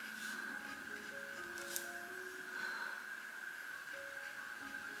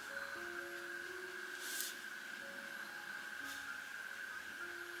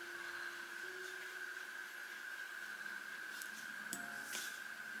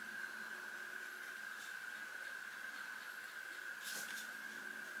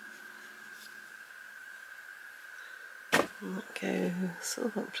 And that goes sort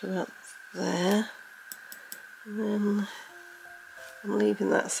of up to about there, and then I'm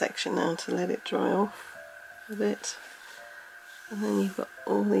leaving that section now to let it dry off a bit, and then you've got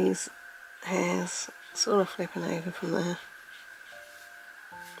all these hairs sort of flipping over from there.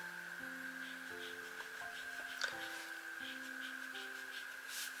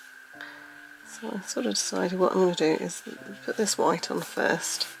 So I sort of decided what I'm going to do is put this white on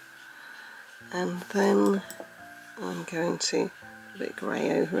first, and then I'm going to put a bit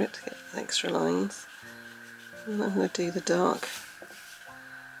grey over it to get extra lines, and then I'm going to do the dark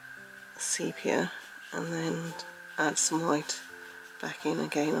sepia and then add some white back in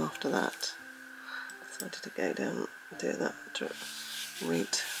again after that. Decided to go down and do that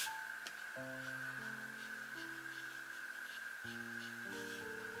route.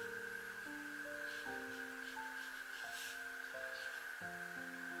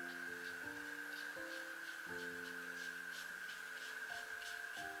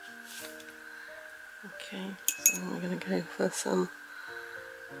 Okay, so we're going to go for some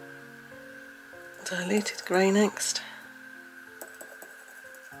diluted grey next.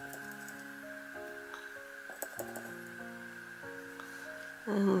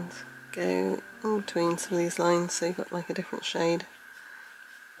 And go in between some of these lines so you've got like a different shade.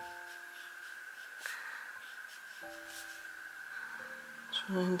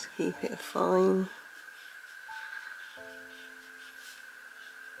 Trying to keep it fine.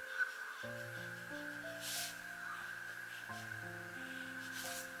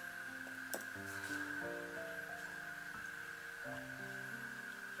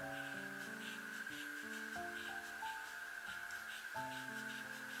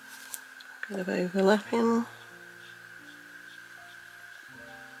 Bit of overlapping.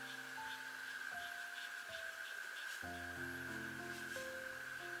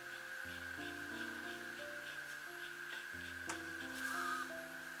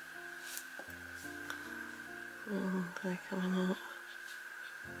 And they're coming out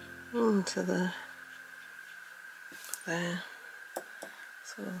into there.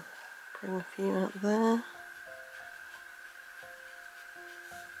 So I'll bring a few out there.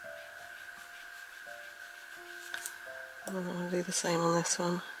 And then I'm going to do the same on this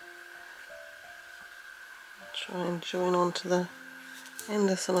one. Try and join onto the end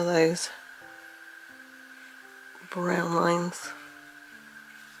of some of those brown lines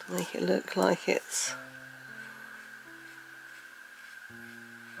to make it look like it's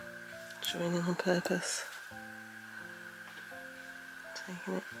joining on purpose.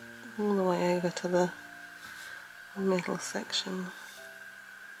 Taking it all the way over to the middle section.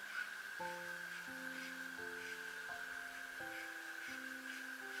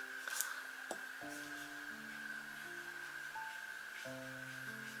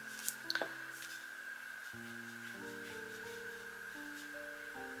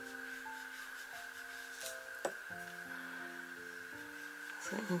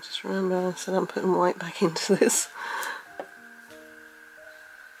 So just remember I said I'm putting white back into this.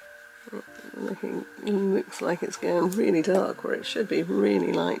 It looks like it's going really dark where it should be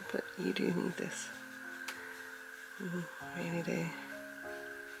really light, but you do need this. You really do.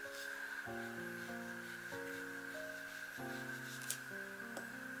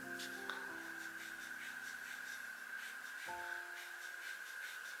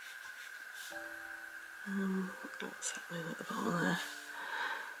 What's happening at the bottom there?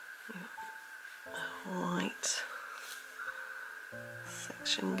 A white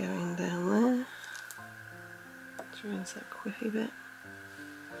section going down there. Joins that quiffy bit.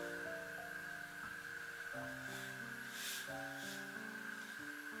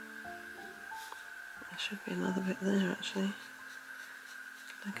 There should be another bit there actually.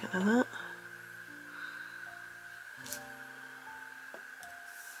 Look at that.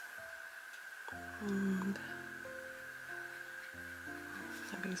 And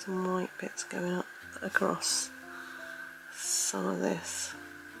there'll be some white bits going up across some of this.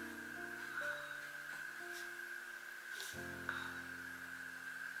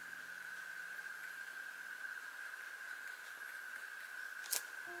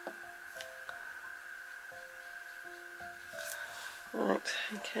 Right,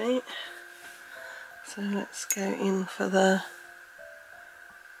 okay, so let's go in for the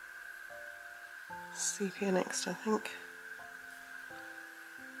sepia next, I think.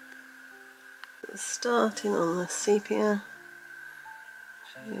 Starting on the sepia,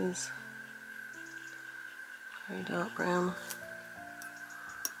 which is very dark brown.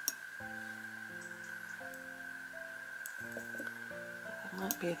 It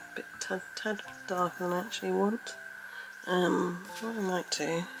might be a bit tad darker than I actually want. What I might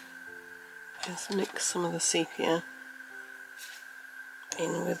do is mix some of the sepia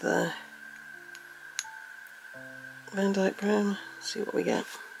in with the Vandyke brown, see what we get.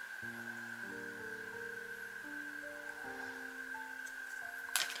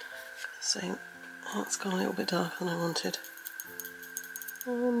 So that's gone a little bit darker than I wanted.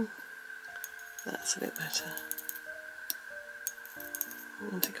 That's a bit better. I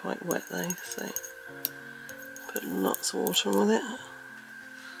want it quite wet though, so put lots of water on with it,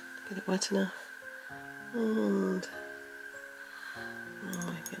 get it wet enough. And now we're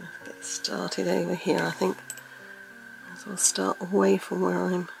going to get started over here, I think. So I'll start away from where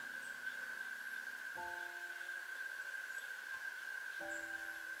I'm.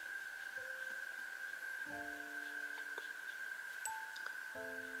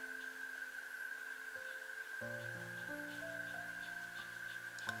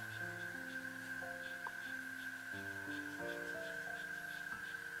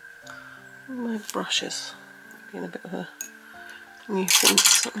 My brush is being a bit of a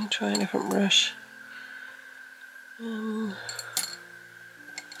nuisance. Let me try a different brush.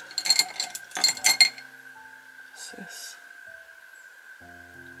 What's this?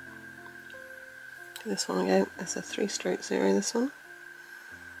 Give this one a go. It's a 3-stroke 0, this one.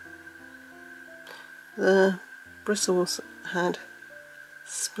 The bristles had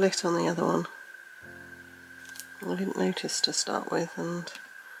split on the other one. I didn't notice to start with, and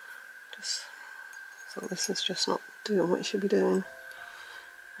just thought this is just not doing what it should be doing,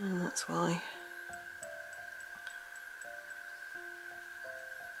 and that's why.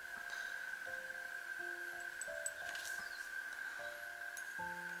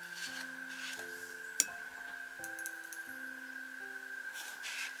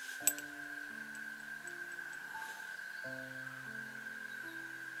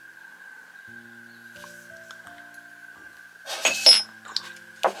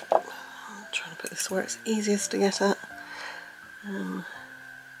 Put this where it's easiest to get at. And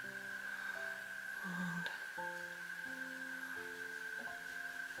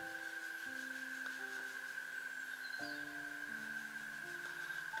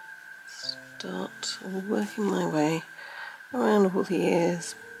start working my way around all the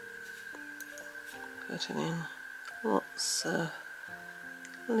ears, putting in lots of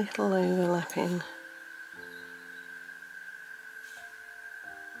little overlapping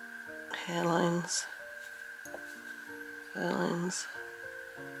hairlines, fur lines.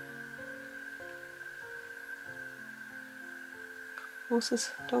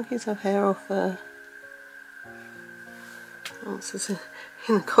 Horses, donkeys have hair or fur? Answers in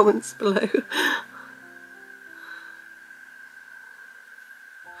the comments below.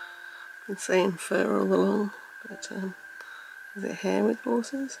 Been saying fur all along, but is it hair with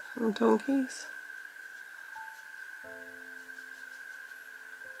horses and donkeys?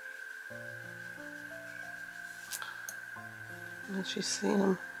 As you see,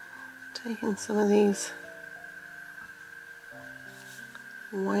 I'm taking some of these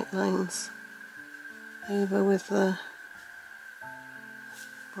white lines over with the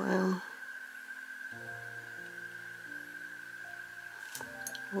brown.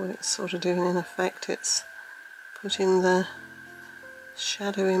 What it's sort of doing in effect, it's putting the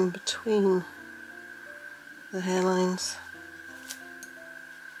shadow in between the hairlines.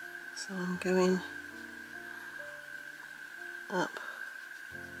 So I'm going up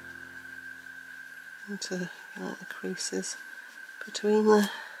into the creases between the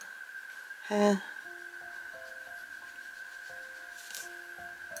hair.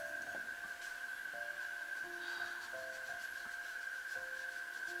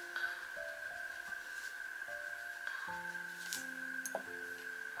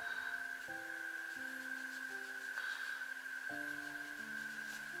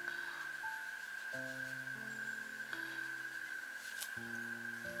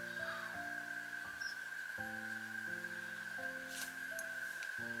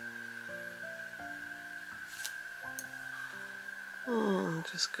 And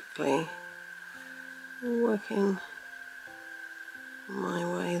just quickly working my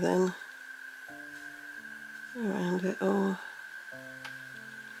way then around it all.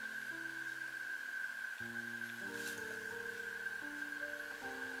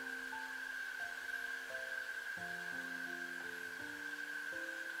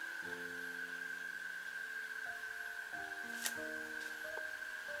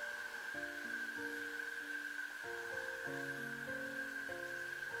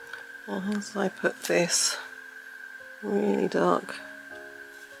 And as I put this really dark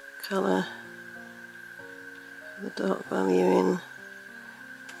colour, the dark value in,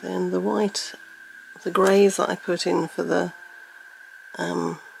 then the white, the greys that I put in for the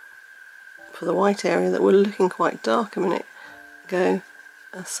white area that were looking quite dark a minute ago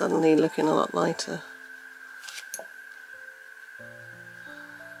are suddenly looking a lot lighter.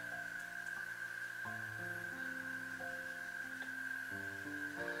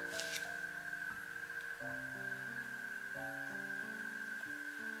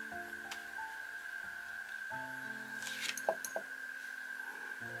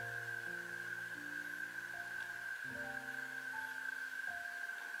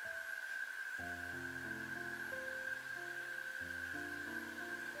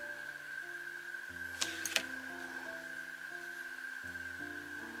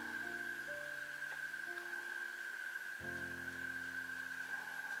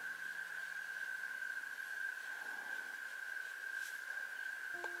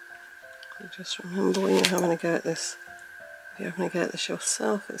 You just remember when you're having a go at this, if you're having a go at this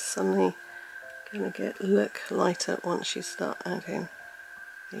yourself, it's suddenly going to look lighter once you start adding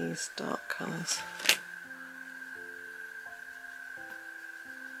these dark colours.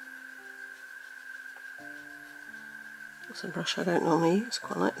 It's a brush I don't normally use,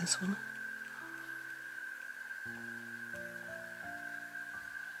 quite like this one.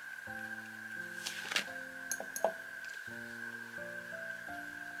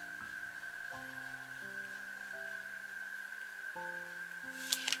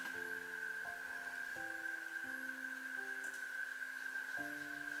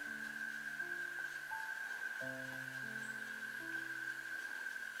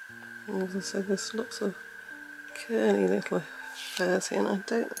 And as I said, there's lots of curly little furs here, and I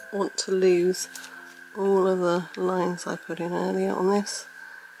don't want to lose all of the lines I put in earlier on this,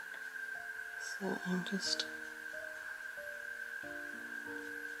 so I'm just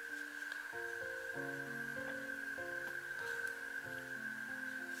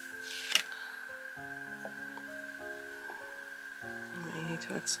I may need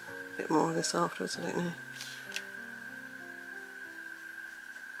to add a bit more of this afterwards, I don't know.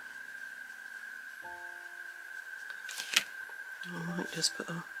 I might just put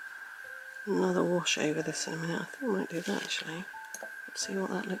another wash over this in a minute. I think I might do that actually. Let's see what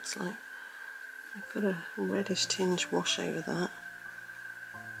that looks like. I put a reddish tinge wash over that.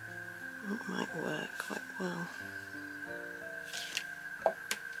 That might work quite well.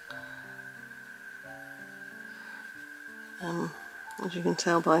 As you can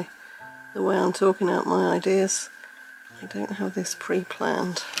tell by the way I'm talking out my ideas, I don't have this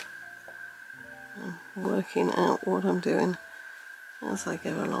pre-planned. I'm working out what I'm doing as I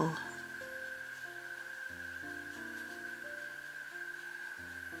go along.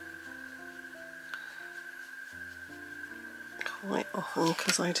 Quite often,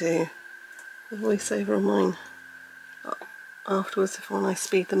 because I do the voiceover on mine afterwards, when I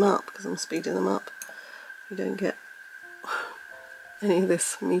speed them up, because I'm speeding them up, you don't get any of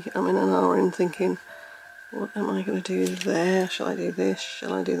this. I'm in an hour in thinking, what am I going to do there? Shall I do this?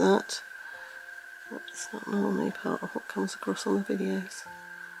 Shall I do that? That's not normally part of what comes across on the videos.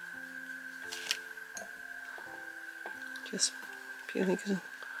 Just purely because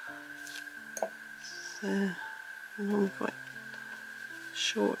they're normally quite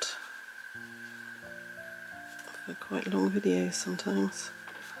short for quite long videos sometimes.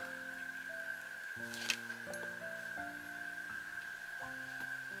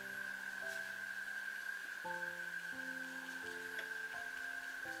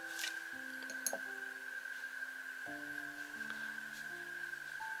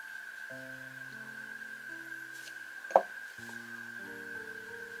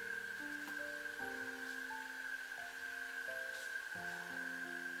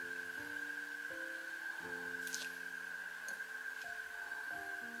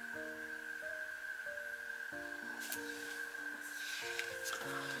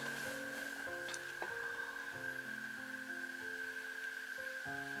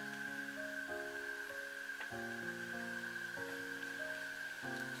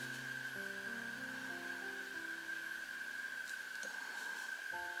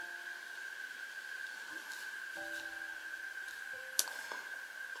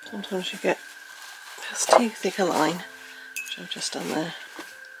 Sometimes you get just too thick a line, which I've just done there.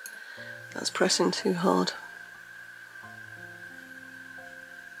 That's pressing too hard.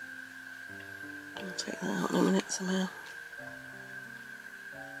 I'll take that out in a minute somehow.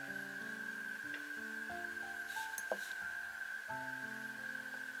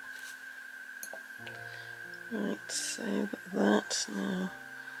 Right, so I've got that now.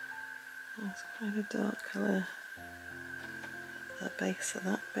 There's quite a dark colour at the base of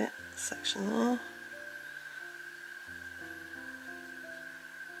that section there.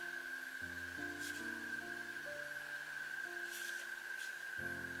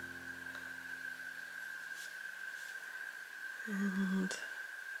 And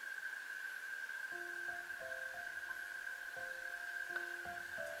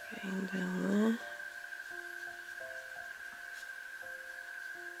again down there.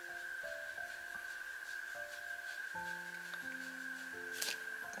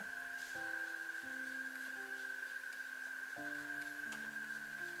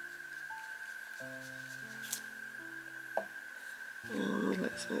 And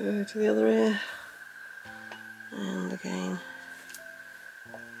let's move over to the other ear. And again,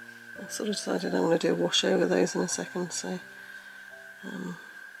 I sort of decided I want to do a wash over those in a second, so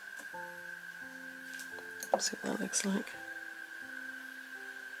let's see what that looks like.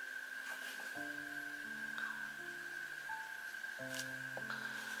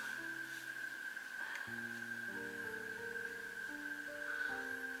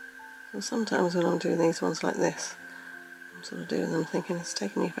 And sometimes when I'm doing these ones like this, I'm sort of doing them thinking it's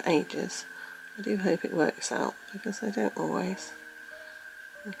taken me for ages. I do hope it works out, because they don't always.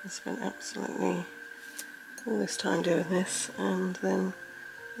 You can spend absolutely all this time doing this, and then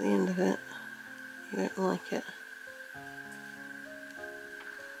at the end of it, you don't like it.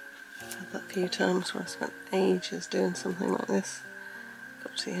 I've had that few times where I spent ages doing something like this,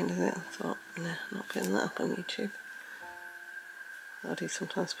 got to the end of it and thought, nah, I'm not putting that up on YouTube. I do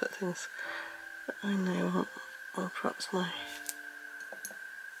sometimes put things that I know aren't perhaps my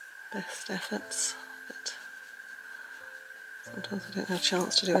best efforts, but sometimes I don't have a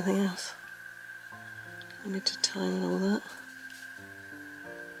chance to do anything else. Limited time and all that.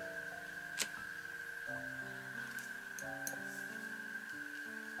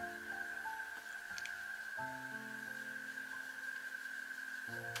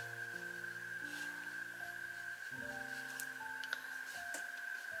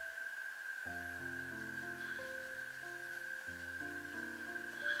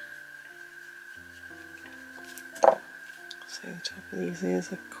 So the top of these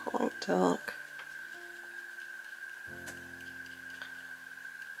ears are quite dark.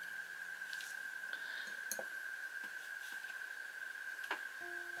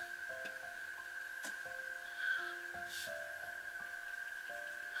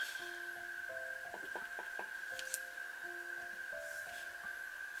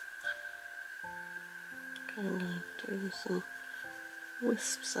 Going to do some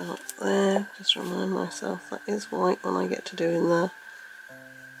wisps out there, just remind myself that is white when I get to doing the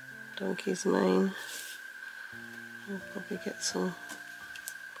donkey's mane. I'll probably get some,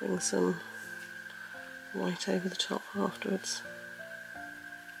 bring some white over the top afterwards.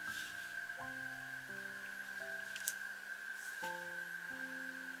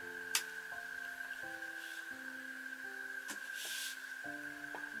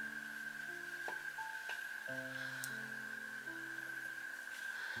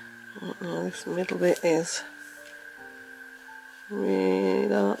 Right, now this middle bit is really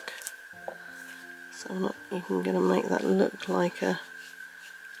dark, so I'm not even going to make that look like a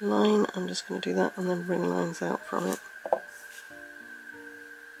line. I'm just going to do that and then bring lines out from it.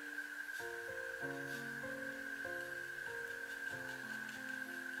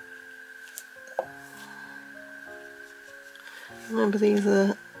 Remember, these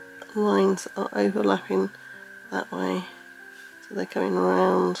lines are overlapping that way, so they're coming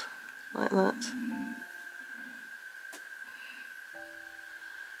around like that.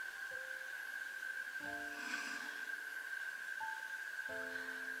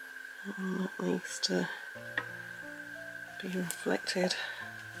 And that needs to be reflected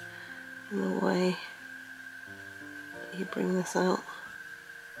in the way that you bring this out.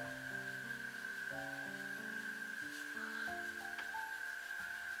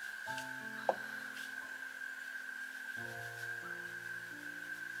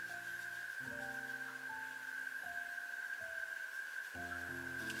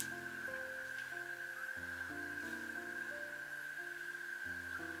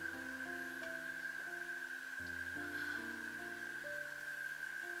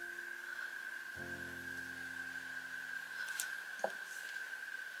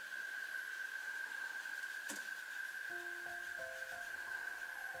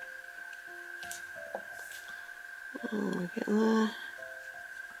 And we're getting there.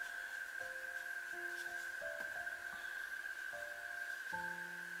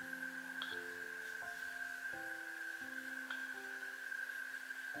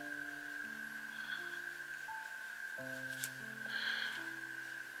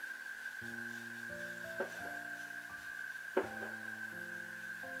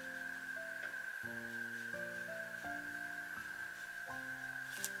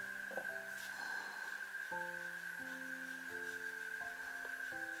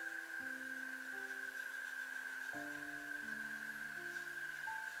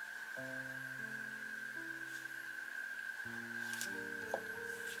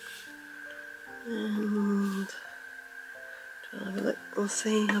 And try and have a look. We'll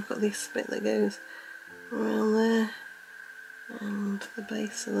see. I've got this bit that goes around there, and the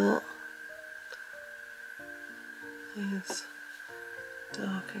base of that is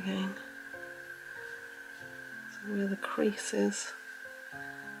dark again. So where the crease is,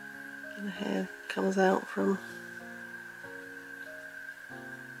 and the hair comes out from.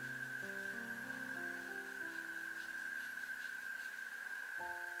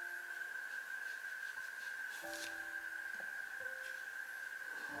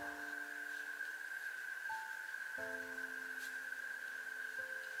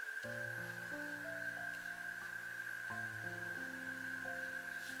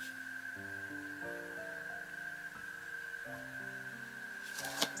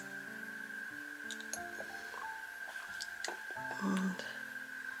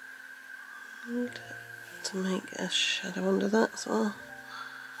 And to make a shadow under that as well.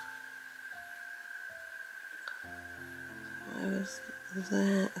 Whereas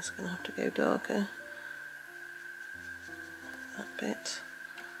there, it's going to have to go darker. That bit.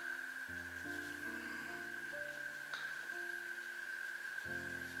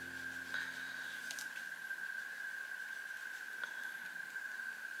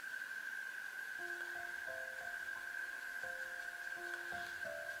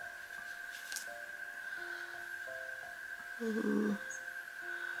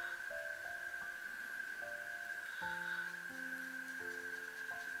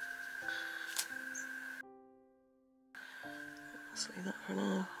 Let's leave that for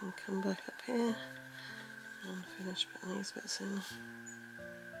now and come back up here and finish putting these bits in.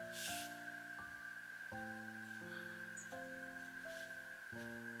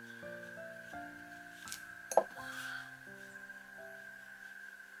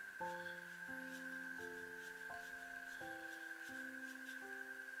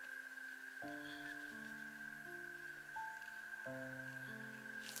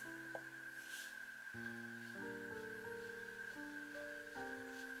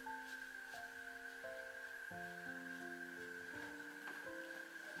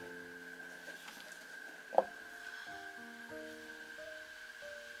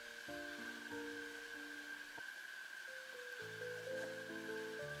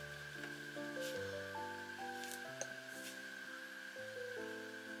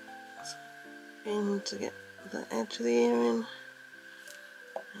 In to get the edge of the ear in,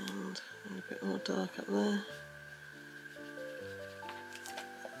 and a bit more dark up there.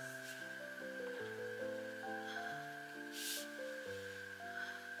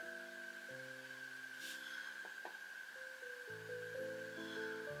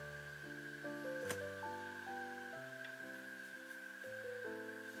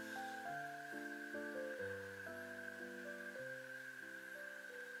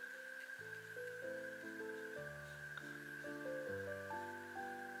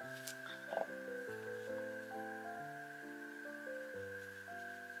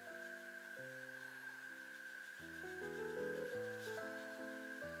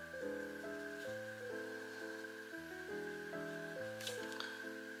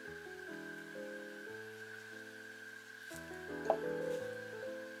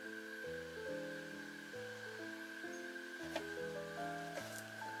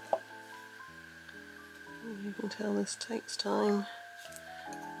 You can tell this takes time.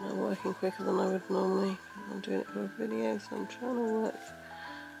 I'm working quicker than I would normally. I'm doing it for a video, so I'm trying to work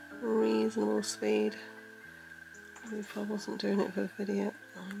reasonable speed. If I wasn't doing it for a video,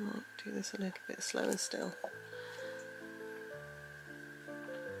 I might do this a little bit slower still.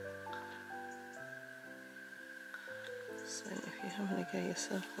 So if you're having a go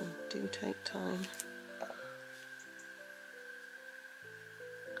yourself, then do take time.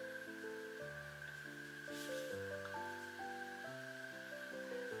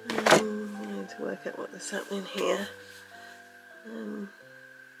 To work out what is happening here. I don't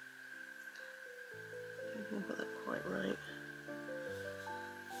think I've got that quite right.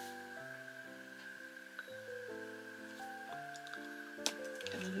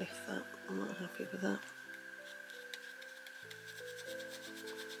 I'm going to lift that, I'm not happy with that.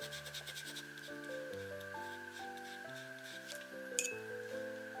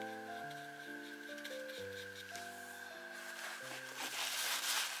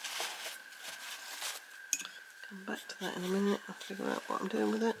 Come back to that in a minute, I'll figure out what I'm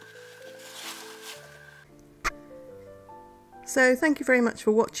doing with it. So thank you very much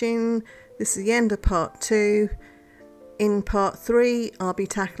for watching. This is the end of part 2. In part 3 I'll be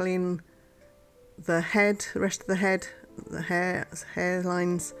tackling the head, the rest of the head, the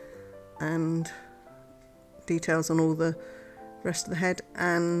hairlines and details on all the rest of the head,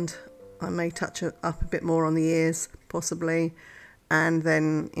 and I may touch up a bit more on the ears possibly, and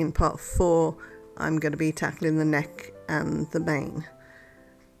then in part 4 I'm going to be tackling the neck and the mane.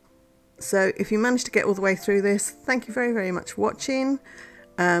 So if you managed to get all the way through this, thank you very, very much for watching.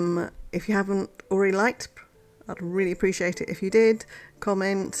 If you haven't already liked, I'd really appreciate it if you did.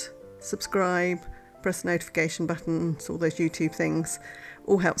 Comment, subscribe, press the notification button, all those YouTube things.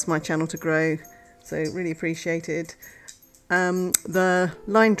 All helps my channel to grow, so really appreciated. The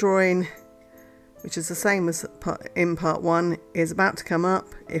line drawing, which is the same as in part 1, is about to come up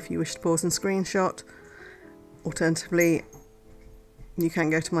if you wish to pause and screenshot. Alternatively, you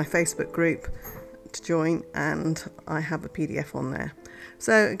can go to my Facebook group to join, and I have a PDF on there.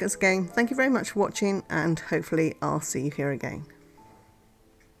 So again, thank you very much for watching, and hopefully I'll see you here again.